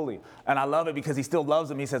too holy. And I love it because he still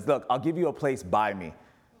loves him. He says, look, I'll give you a place by me.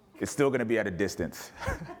 It's still going to be at a distance.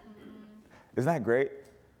 Isn't that great?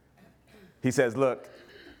 He says, look,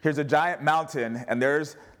 here's a giant mountain, and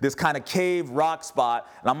there's this kind of cave rock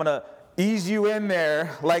spot, and I'm going to ease you in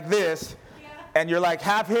there like this, and you're like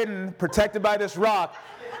half hidden, protected by this rock.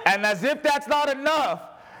 And as if that's not enough,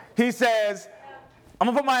 he says, I'm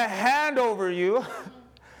going to put my hand over you.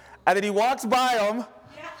 And then he walks by him.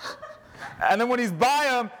 And then when he's by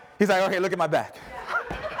him, he's like, okay, look at my back.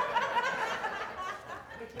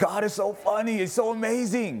 God is so funny. He's so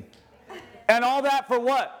amazing. And all that for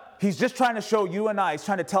what? He's just trying to show you and I. He's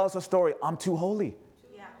trying to tell us a story. I'm too holy.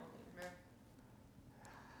 Yeah.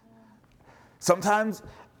 Sometimes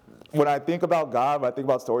when I think about God, when I think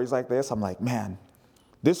about stories like this, I'm like, man,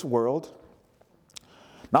 this world,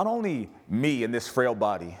 not only me and this frail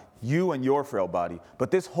body, you and your frail body,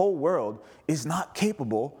 but this whole world is not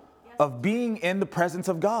capable of being in the presence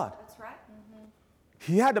of God. That's right.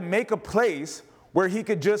 Mm-hmm. He had to make a place where he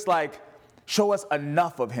could just like show us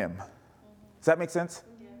enough of him. Does that make sense?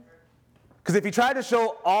 Because if he tried to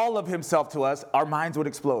show all of himself to us, our minds would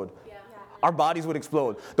explode. Yeah. Our bodies would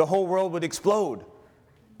explode. The whole world would explode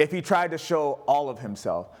if he tried to show all of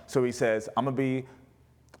himself. So he says, I'm going to be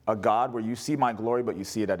a God where you see my glory, but you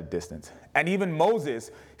see it at a distance. And even Moses,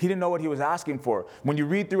 he didn't know what he was asking for. When you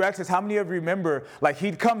read through Exodus, how many of you remember, like,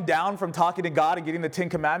 he'd come down from talking to God and getting the 10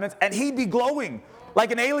 Commandments, and he'd be glowing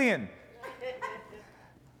like an alien.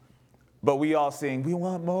 But we all sing, we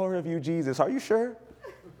want more of you, Jesus. Are you sure?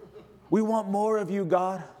 We want more of you,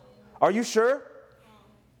 God. Are you sure?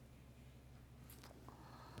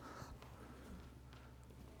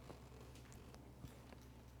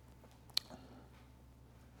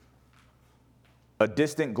 A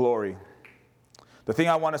distant glory. The thing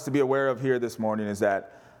I want us to be aware of here this morning is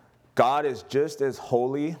that God is just as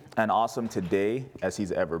holy and awesome today as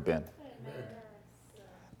he's ever been. Amen.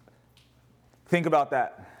 Think about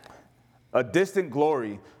that. A distant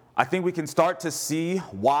glory. I think we can start to see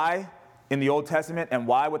why in the Old Testament and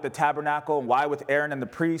why with the tabernacle, and why with Aaron and the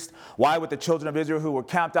priest, why with the children of Israel who were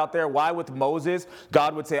camped out there, why with Moses,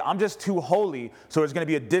 God would say, I'm just too holy, so there's going to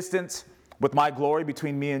be a distance with my glory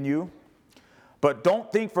between me and you. But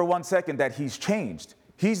don't think for 1 second that he's changed.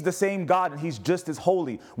 He's the same God and he's just as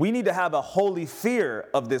holy. We need to have a holy fear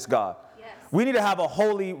of this God. Yes. We need to have a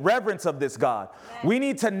holy reverence of this God. Yes. We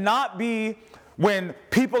need to not be, when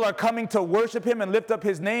people are coming to worship him and lift up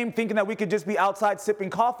his name, thinking that we could just be outside sipping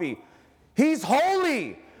coffee. He's holy.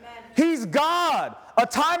 Amen. He's God. A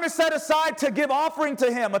time is set aside to give offering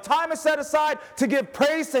to him. A time is set aside to give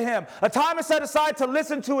praise to him. A time is set aside to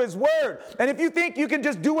listen to his word. And if you think you can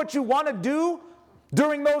just do what you want to do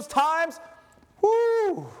during those times,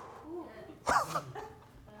 whoo.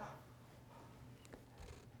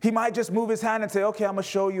 He might just move his hand and say, okay, I'm going to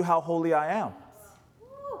show you how holy I am.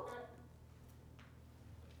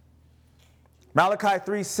 Malachi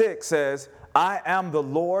 3:6 says, I am the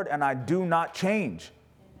Lord and I do not change.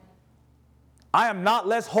 I am not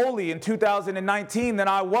less holy in 2019 than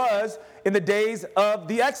I was in the days of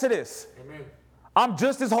the Exodus. Amen. I'm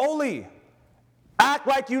just as holy. Act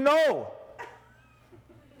like you know.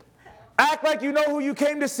 Act like you know who you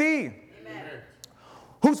came to see. Amen.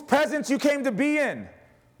 Whose presence you came to be in.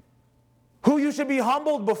 Who you should be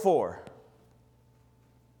humbled before.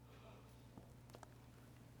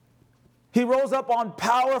 He rose up on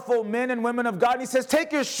powerful men and women of God and he says,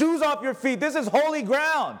 take your shoes off your feet. This is holy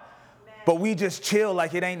ground. Amen. But we just chill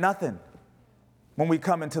like it ain't nothing when we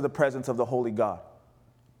come into the presence of the holy God.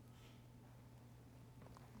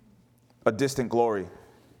 A distant glory.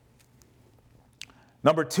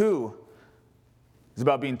 Number 2 is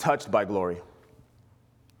about being touched by glory.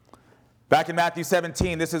 Back in Matthew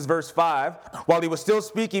 17, this is verse 5. While he was still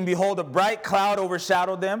speaking, behold, a bright cloud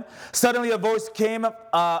overshadowed them. Suddenly a voice came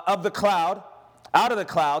out of the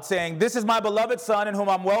cloud, saying, this is my beloved Son, in whom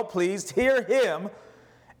I'm well pleased. Hear him.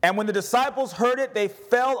 And when the disciples heard it, they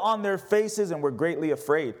fell on their faces and were greatly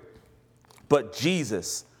afraid. But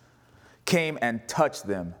Jesus came and touched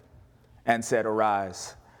them and said,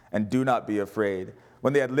 arise, and do not be afraid.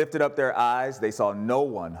 When they had lifted up their eyes, they saw no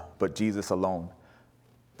one but Jesus alone.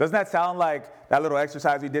 Doesn't that sound like that little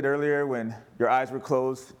exercise we did earlier when your eyes were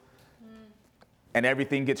closed and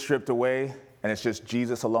everything gets stripped away and it's just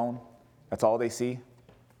Jesus alone? That's all they see.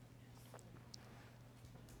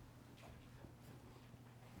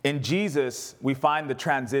 In Jesus, we find the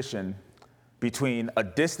transition between a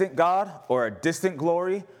distant God or a distant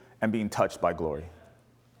glory and being touched by glory.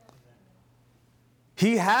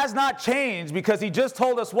 He has not changed because he just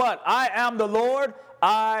told us what? I am the Lord,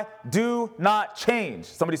 I do not change.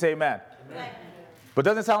 Somebody say amen. Amen. But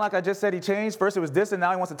doesn't it sound like I just said he changed? First it was this and now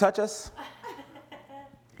he wants to touch us?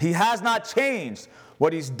 He has not changed.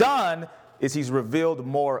 What he's done is he's revealed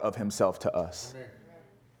more of himself to us. Amen.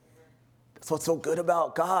 That's what's so good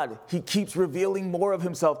about God. He keeps revealing more of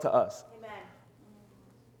himself to us. Amen.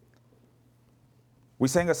 We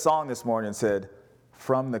sang a song this morning and said,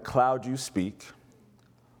 from the cloud you speak,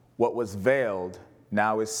 what was veiled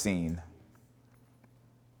now is seen.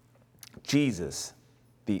 Jesus,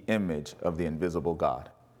 the image of the invisible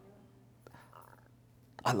God.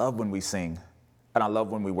 I love when we sing, and I love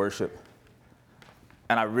when we worship.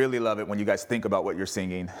 And I really love it when you guys think about what you're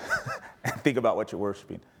singing and think about what you're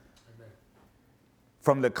worshiping. Amen.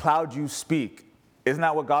 From the cloud you speak. Isn't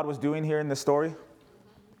that what God was doing here in this story?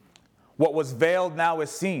 What was veiled now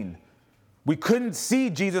is seen. We couldn't see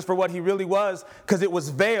Jesus for what he really was because it was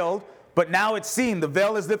veiled, but now it's seen. The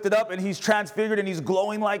veil is lifted up and he's transfigured and he's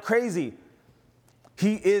glowing like crazy.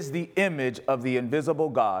 He is the image of the invisible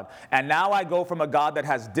God. And now I go from a God that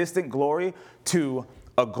has distant glory to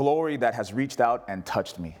a glory that has reached out and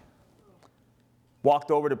touched me.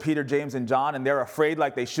 walked over to Peter, James, and John, and they're afraid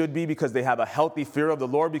like they should be because they have a healthy fear of the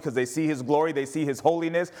Lord, because they see his glory, they see his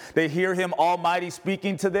holiness, they hear him almighty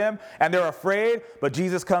speaking to them, and they're afraid. But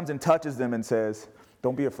Jesus comes and touches them and says,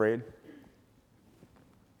 don't be afraid.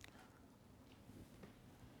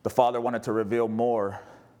 The Father wanted to reveal more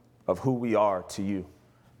of who we are to you.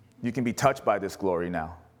 You can be touched by this glory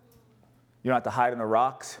now. You don't have to hide in the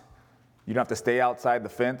rocks. You don't have to stay outside the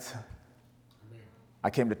fence.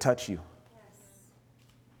 I came to touch you.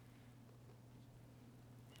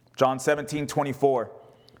 John 17:24.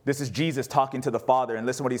 This is Jesus talking to the Father, and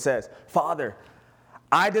listen what he says. Father,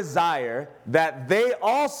 I desire that they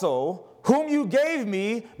also, whom you gave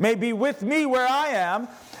me, may be with me where I am,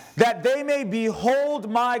 that they may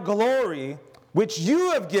behold my glory, which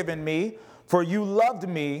you have given me, for you loved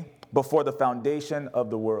me before the foundation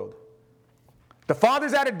of the world. The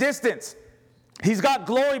Father's at a distance. He's got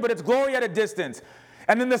glory, but it's glory at a distance.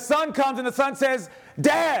 And then the Son comes, and the Son says,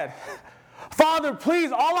 Dad, Father,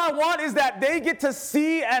 please, all I want is that they get to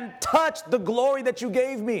see and touch the glory that you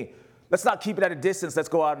gave me. Let's not keep it at a distance. Let's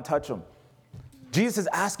go out and touch them. Jesus is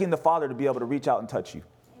asking the Father to be able to reach out and touch you.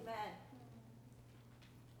 Amen.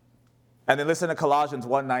 And then listen to Colossians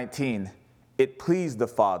 1:19. It pleased the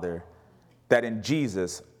Father that in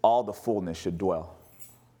Jesus all the fullness should dwell.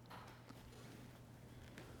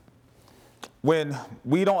 When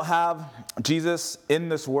we don't have Jesus in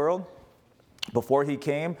this world, before he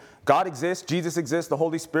came, God exists, Jesus exists, the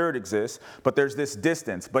Holy Spirit exists, but there's this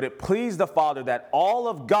distance. But it pleased the Father that all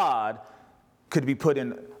of God could be put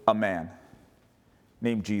in a man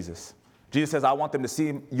named Jesus. Jesus says, I want them to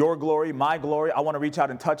see your glory, my glory. I want to reach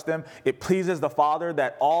out and touch them. It pleases the Father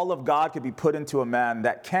that all of God could be put into a man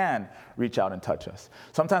that can reach out and touch us.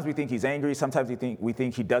 Sometimes we think he's angry. Sometimes we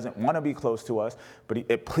think he doesn't want to be close to us. But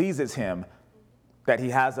it pleases him that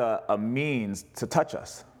he has a means to touch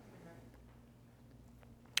us.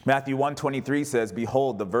 Matthew 1:23 says,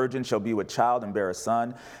 Behold, the virgin shall be with child and bear a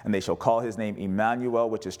son, and they shall call his name Emmanuel,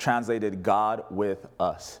 which is translated God with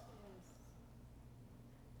us.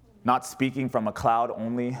 Not speaking from a cloud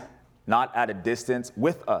only, not at a distance,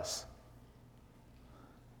 with us.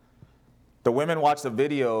 The women watched a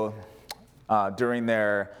video during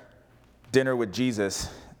their dinner with Jesus,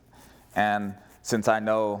 and since I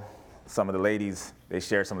know some of the ladies, they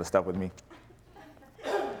share some of the stuff with me.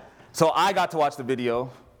 So I got to watch the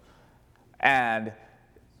video. And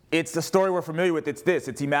it's the story we're familiar with.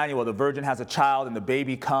 It's Emmanuel. The virgin has a child, and the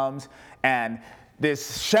baby comes. And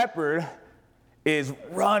this shepherd is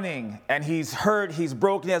running, and he's hurt, he's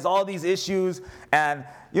broken, he has all these issues. And,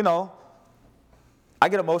 you know, I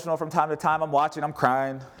get emotional from time to time. I'm watching, I'm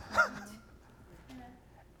crying.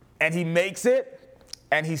 And he makes it,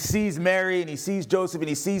 and he sees Mary, and he sees Joseph, and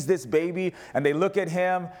he sees this baby. And they look at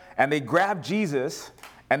him, and they grab Jesus,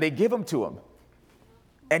 and they give him to him.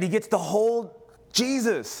 And he gets to hold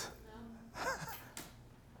Jesus.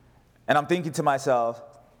 And I'm thinking to myself,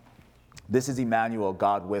 this is Emmanuel,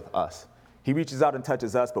 God with us. He reaches out and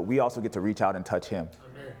touches us, but we also get to reach out and touch him.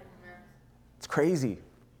 Amen. It's crazy.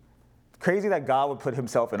 It's crazy that God would put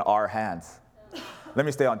himself in our hands. Let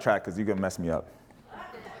me stay on track because you're going to mess me up.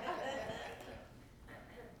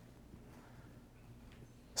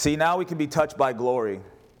 See, now we can be touched by glory.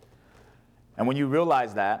 And when you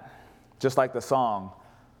realize that, just like the song,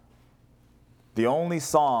 the only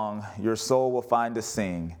song your soul will find to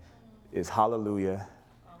sing is hallelujah,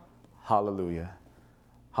 hallelujah,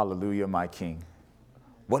 hallelujah, my King.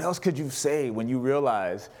 What else could you say when you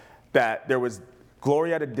realize that there was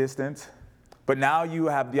glory at a distance, but now you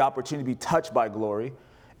have the opportunity to be touched by glory?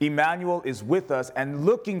 Emmanuel is with us and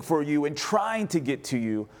looking for you and trying to get to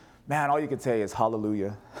you. Man, all you can say is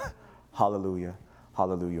hallelujah, hallelujah,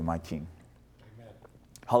 hallelujah, my King.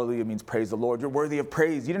 Hallelujah means praise the Lord. You're worthy of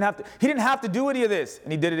praise. He didn't have to do any of this,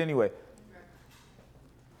 and he did it anyway.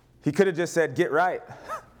 He could have just said, get right.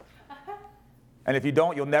 And if you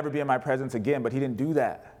don't, you'll never be in my presence again. But he didn't do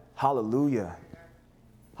that. Hallelujah.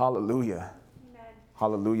 Hallelujah. Amen.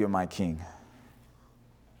 Hallelujah, my King.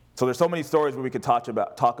 So there's so many stories where we could talk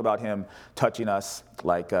about him touching us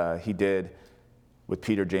like he did with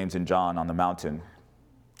Peter, James, and John on the mountain.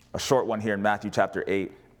 A short one here in Matthew chapter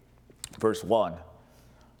 8, verse 1.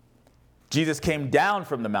 Jesus came down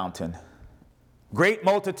from the mountain. Great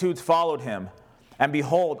multitudes followed him. And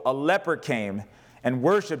behold, a leper came and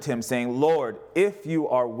worshipped him, saying, Lord, if you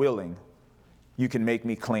are willing, you can make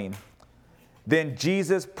me clean. Then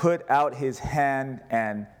Jesus put out his hand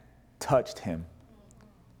and touched him,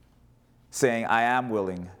 saying, I am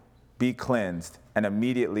willing, be cleansed. And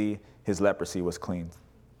immediately his leprosy was cleansed.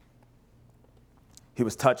 He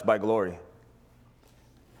was touched by glory.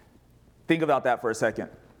 Think about that for a second.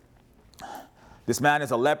 This man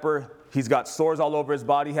is a leper. He's got sores all over his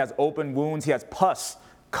body. He has open wounds. He has pus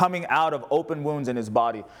coming out of open wounds in his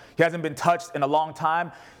body. He hasn't been touched in a long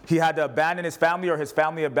time. He had to abandon his family, or his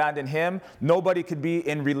family abandoned him. Nobody could be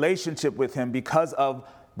in relationship with him because of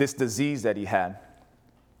this disease that he had.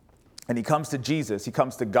 And he comes to Jesus. He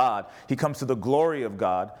comes to God. He comes to the glory of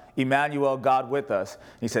God, Emmanuel, God with us.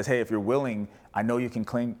 He says, hey, if you're willing, I know you can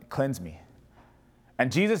cleanse me.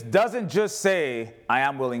 And Jesus doesn't just say, I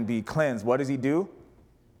am willing, be cleansed. What does he do?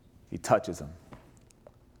 He touches him.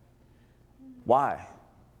 Why?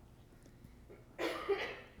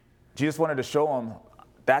 Jesus wanted to show him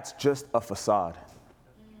that's just a facade.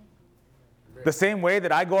 The same way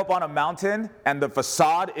that I go up on a mountain and the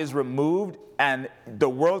facade is removed and the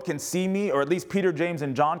world can see me, or at least Peter, James,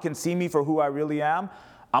 and John can see me for who I really am,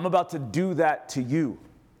 I'm about to do that to you.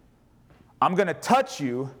 I'm going to touch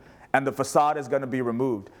you, and the facade is going to be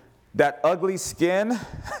removed. That ugly skin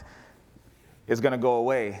is going to go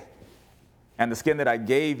away, and the skin that I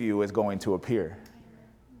gave you is going to appear.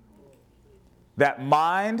 That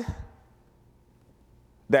mind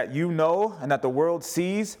that you know and that the world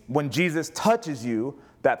sees, when Jesus touches you,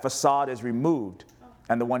 that facade is removed,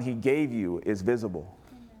 and the one he gave you is visible.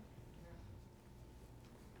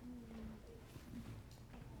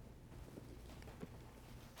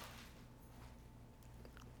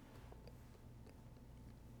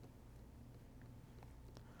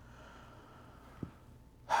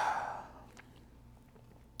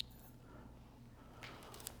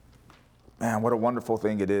 Man, what a wonderful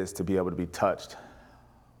thing it is to be able to be touched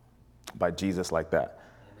by Jesus like that.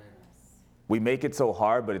 Amen. We make it so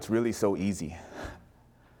hard, but it's really so easy.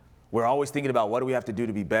 We're always thinking about what do we have to do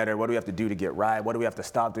to be better? What do we have to do to get right? What do we have to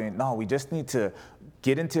stop doing? No, we just need to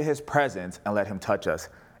get into his presence and let him touch us.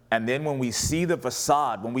 And then when we see the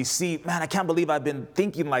facade, when we see, man, I can't believe I've been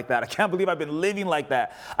thinking like that. I can't believe I've been living like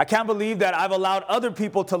that. I can't believe that I've allowed other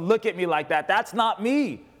people to look at me like that. That's not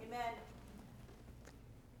me.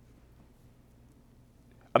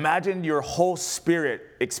 Imagine your whole spirit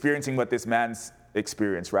experiencing what this man's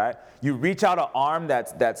experienced, right? You reach out an arm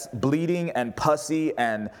that's bleeding and pussy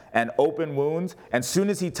and open wounds, and soon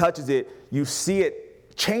as he touches it, you see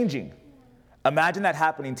it changing. Imagine that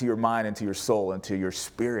happening to your mind and to your soul and to your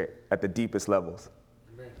spirit at the deepest levels.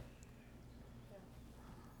 Amen.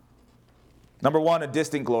 Number one, a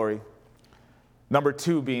distant glory. Number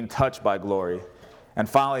two, being touched by glory. And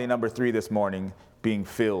finally, number three this morning, being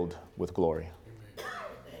filled with glory.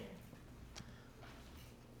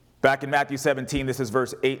 Back in Matthew 17, this is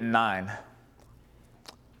verse 8 and 9.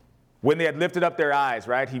 When they had lifted up their eyes,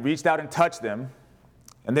 right, he reached out and touched them.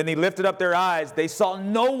 And then they lifted up their eyes. They saw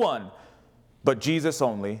no one but Jesus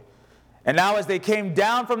only. And now as they came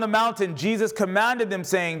down from the mountain, Jesus commanded them,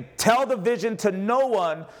 saying, tell the vision to no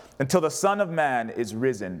one until the Son of Man is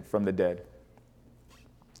risen from the dead.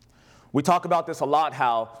 We talk about this a lot,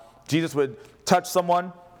 how Jesus would touch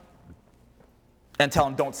someone and tell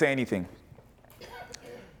them, don't say anything.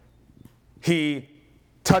 He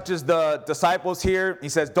touches the disciples here. He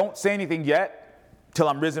says, don't say anything yet till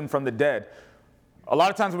I'm risen from the dead. A lot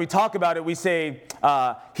of times when we talk about it, we say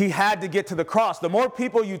he had to get to the cross. The more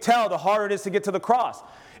people you tell, the harder it is to get to the cross.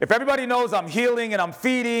 If everybody knows I'm healing and I'm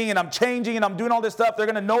feeding and I'm changing and I'm doing all this stuff, they're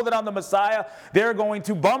going to know that I'm the Messiah. They're going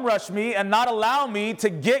to bum rush me and not allow me to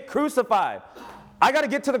get crucified. I got to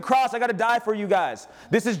get to the cross. I got to die for you guys.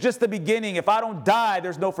 This is just the beginning. If I don't die,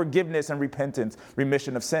 there's no forgiveness and repentance,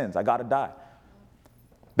 remission of sins. I got to die.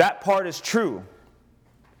 That part is true.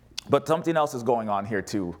 But something else is going on here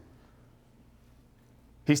too.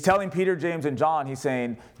 He's telling Peter, James, and John, he's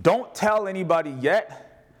saying, don't tell anybody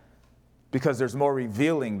yet, because there's more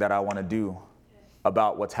revealing that I want to do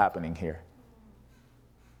about what's happening here.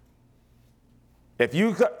 If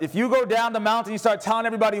you go down the mountain, you start telling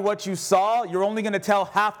everybody what you saw, you're only going to tell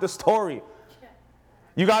half the story.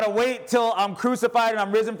 You got to wait till I'm crucified and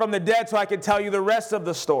I'm risen from the dead so I can tell you the rest of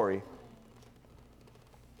the story.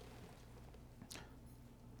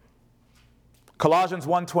 Colossians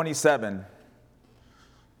 1:27.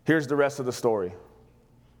 Here's the rest of the story.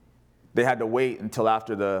 They had to wait until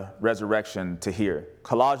after the resurrection to hear.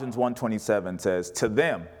 Colossians 1:27 says, to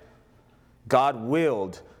them, God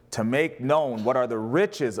willed to make known what are the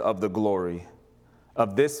riches of the glory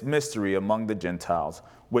of this mystery among the Gentiles,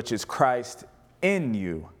 which is Christ in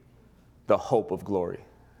you, the hope of glory.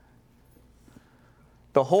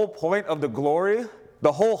 The whole point of the glory,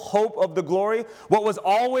 the whole hope of the glory, what was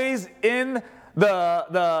always in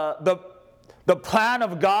the plan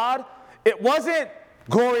of God, it wasn't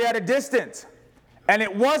glory at a distance. And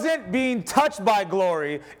it wasn't being touched by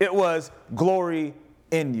glory, it was glory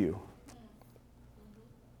in you.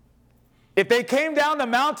 If they came down the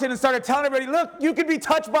mountain and started telling everybody, look, you can be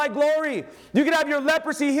touched by glory. You can have your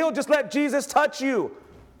leprosy healed. Just let Jesus touch you.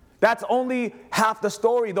 That's only half the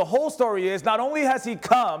story. The whole story is not only has he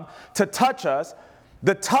come to touch us,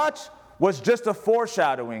 the touch was just a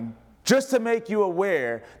foreshadowing, just to make you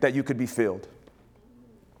aware that you could be filled.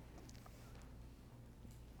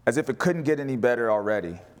 As if it couldn't get any better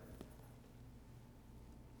already.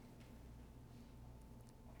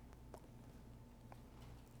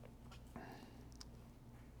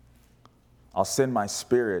 I'll send my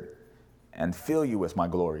spirit and fill you with my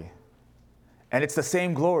glory. And it's the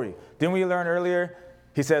same glory. Didn't we learn earlier?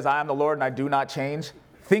 He says, I am the Lord and I do not change.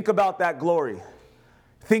 Think about that glory.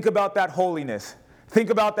 Think about that holiness. Think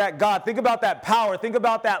about that God. Think about that power. Think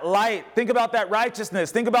about that light. Think about that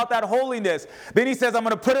righteousness. Think about that holiness. Then he says, I'm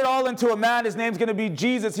going to put it all into a man. His name's going to be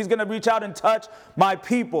Jesus. He's going to reach out and touch my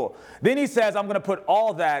people. Then he says, I'm going to put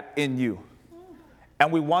all that in you.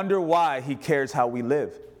 And we wonder why he cares how we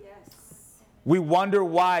live. We wonder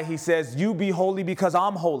why he says, you be holy because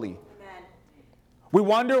I'm holy. Amen. We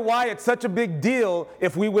wonder why it's such a big deal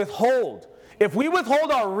if we withhold. If we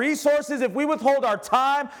withhold our resources, if we withhold our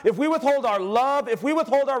time, if we withhold our love, if we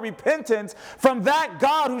withhold our repentance from that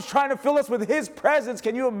God who's trying to fill us with his presence,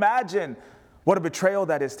 can you imagine what a betrayal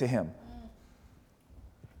that is to him?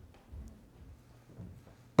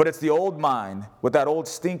 But it's the old mind with that old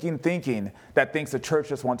stinking thinking that thinks the church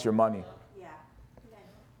just wants your money.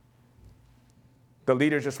 The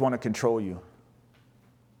leaders just want to control you.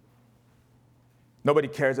 Nobody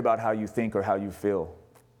cares about how you think or how you feel.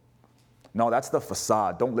 No, that's the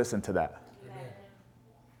facade. Don't listen to that. Amen.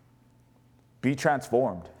 Be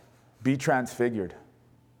transformed. Be transfigured.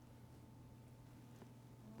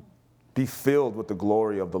 Be filled with the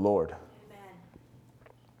glory of the Lord. Amen.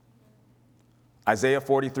 Isaiah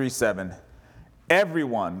 43:7.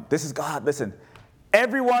 Everyone, this is God, listen.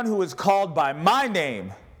 Everyone who is called by my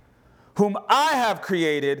name, whom I have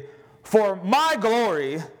created for my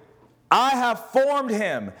glory, I have formed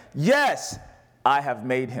him. Yes, I have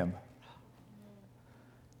made him.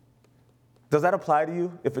 Does that apply to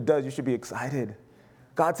you? If it does, you should be excited.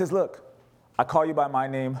 God says, look, I call you by my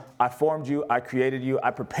name. I formed you. I created you.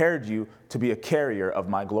 I prepared you to be a carrier of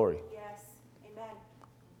my glory. Yes. Amen.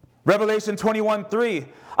 Revelation 21:3.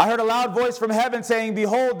 I heard a loud voice from heaven saying,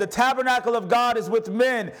 behold, the tabernacle of God is with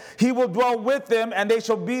men. He will dwell with them, and they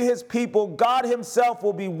shall be his people. God himself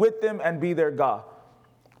will be with them and be their God.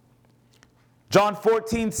 John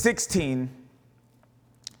 14:16.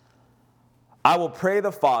 I will pray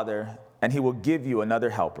the Father, and he will give you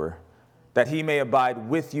another helper, that he may abide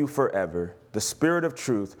with you forever, the Spirit of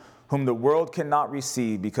truth, whom the world cannot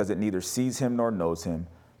receive because it neither sees him nor knows him.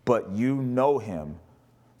 But you know him,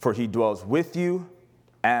 for he dwells with you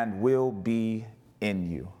and will be in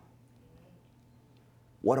you.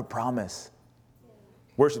 What a promise.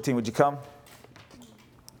 Worship team, would you come?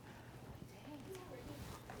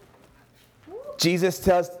 Jesus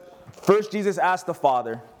asked the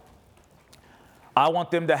Father, I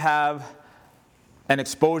want them to have an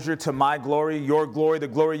exposure to my glory, your glory, the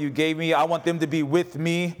glory you gave me. I want them to be with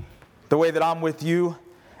me the way that I'm with you.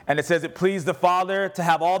 And it says it pleased the Father to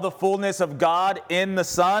have all the fullness of God in the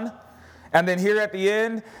Son. And then here at the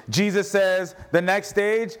end, Jesus says, the next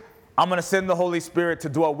stage, I'm going to send the Holy Spirit to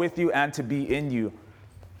dwell with you and to be in you.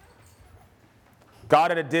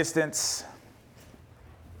 God at a distance,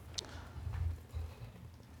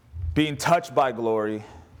 being touched by glory,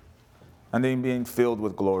 and then being filled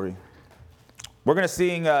with glory. We're going to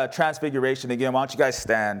sing Transfiguration again. Why don't you guys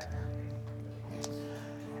stand?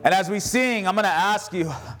 And as we sing, I'm going to ask you,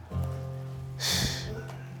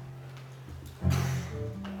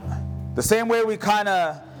 the same way we kind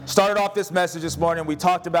of started off this message this morning, we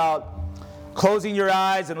talked about closing your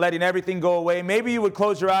eyes and letting everything go away. Maybe you would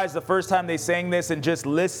close your eyes the first time they sang this and just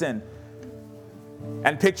listen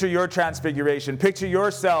and picture your transfiguration. Picture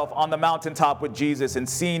yourself on the mountaintop with Jesus and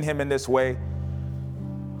seeing him in this way.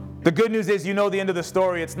 The good news is you know the end of the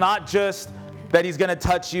story. It's not just that he's going to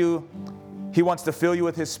touch you. He wants to fill you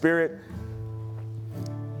with his Spirit.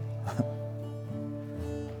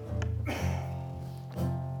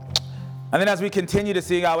 And then as we continue to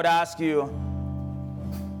sing, I would ask you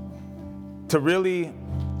to really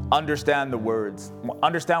understand the words,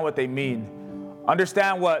 understand what they mean,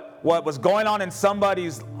 understand what was going on in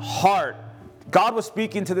somebody's heart. God was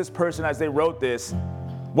speaking to this person as they wrote this,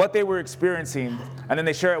 what they were experiencing, and then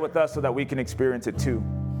they share it with us so that we can experience it too.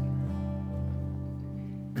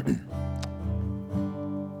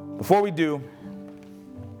 Before we do,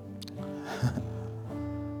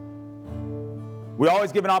 we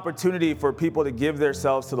always give an opportunity for people to give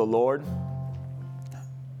themselves to the Lord.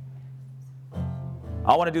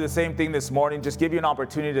 I want to do the same thing this morning. Just give you an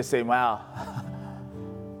opportunity to say, wow,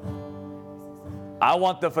 I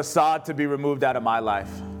want the facade to be removed out of my life.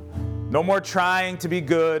 No more trying to be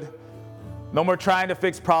good. No more trying to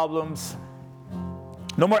fix problems.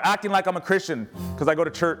 No more acting like I'm a Christian because I go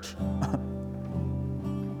to church.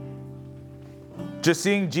 Just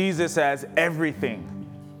seeing Jesus as everything.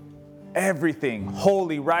 Everything.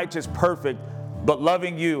 Holy, righteous, perfect, but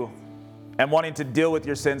loving you and wanting to deal with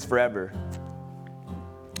your sins forever.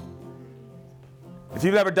 If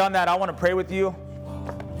you've never done that, I want to pray with you.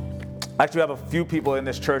 Actually, we have a few people in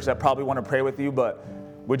this church that probably want to pray with you, but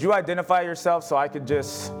would you identify yourself so I could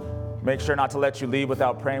just make sure not to let you leave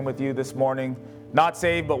without praying with you this morning? Not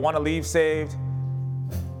saved, but want to leave saved.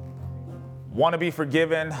 Want to be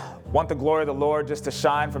forgiven. Want the glory of the Lord just to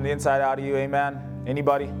shine from the inside out of you. Amen.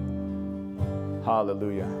 Anybody?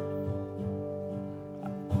 Hallelujah.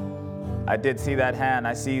 I did see that hand.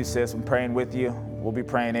 I see you, sis. I'm praying with you. We'll be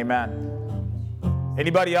praying. Amen.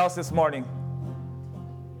 Anybody else this morning?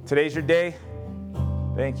 Today's your day.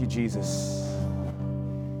 Thank you, Jesus.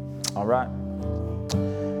 All right.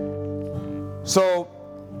 So,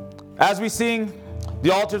 as we sing,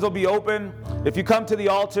 the altars will be open. If you come to the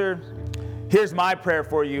altar, here's my prayer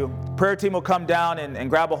for you. Prayer team will come down and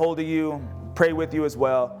grab a hold of you, pray with you as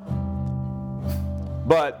well.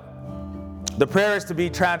 But the prayer is to be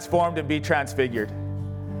transformed and be transfigured.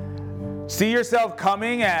 See yourself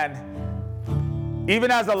coming, and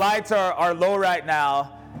even as the lights are low right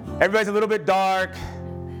now, everybody's a little bit dark.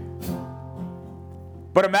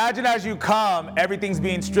 But imagine as you come, everything's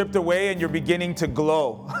being stripped away and you're beginning to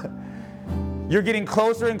glow. You're getting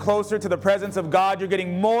closer and closer to the presence of God. You're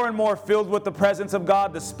getting more and more filled with the presence of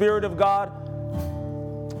God, the Spirit of God.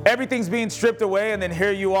 Everything's being stripped away, and then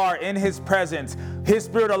here you are in His presence, His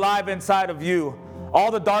Spirit alive inside of you.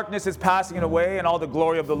 All the darkness is passing away, and all the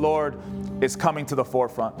glory of the Lord is coming to the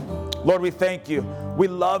forefront. Lord, we thank you. We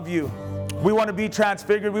love you. We want to be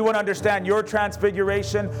transfigured. We want to understand your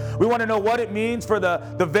transfiguration. We want to know what it means for the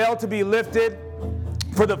veil to be lifted,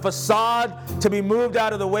 for the facade to be moved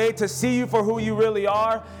out of the way, to see you for who you really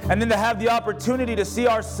are, and then to have the opportunity to see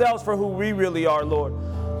ourselves for who we really are, Lord.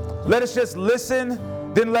 Let us just listen,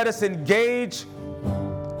 then let us engage,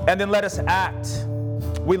 and then let us act.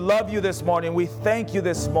 We love you this morning. We thank you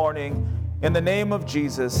this morning. In the name of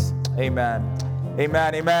Jesus, amen.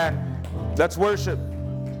 Amen, amen. Let's worship.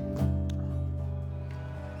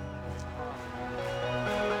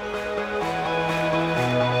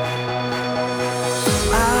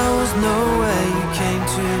 Nowhere you came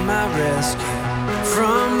to my rescue.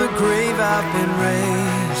 From the grave I've been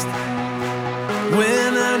raised.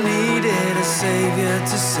 When I needed a savior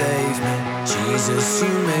to save me, Jesus, you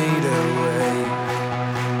made a way.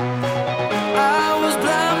 I was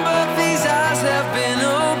blind, but these eyes have been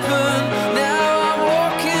opened. Now I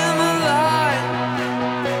walk in the light.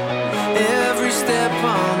 Every step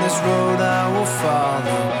on this road I will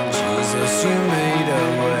follow. Jesus, you made a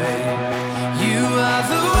way. You are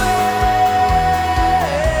the way.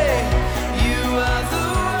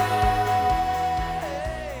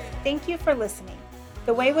 Thank you for listening.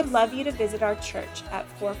 The Way would love you to visit our church at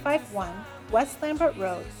 451 West Lambert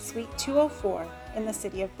Road, Suite 204 in the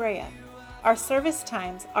city of Brea. Our service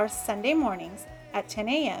times are Sunday mornings at 10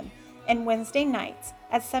 a.m. and Wednesday nights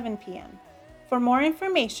at 7 p.m. For more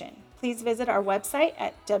information, please visit our website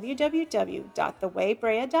at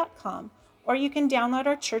www.thewaybrea.com, or you can download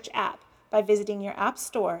our church app by visiting your app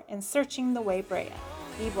store and searching The Way Brea.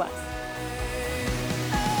 Be blessed.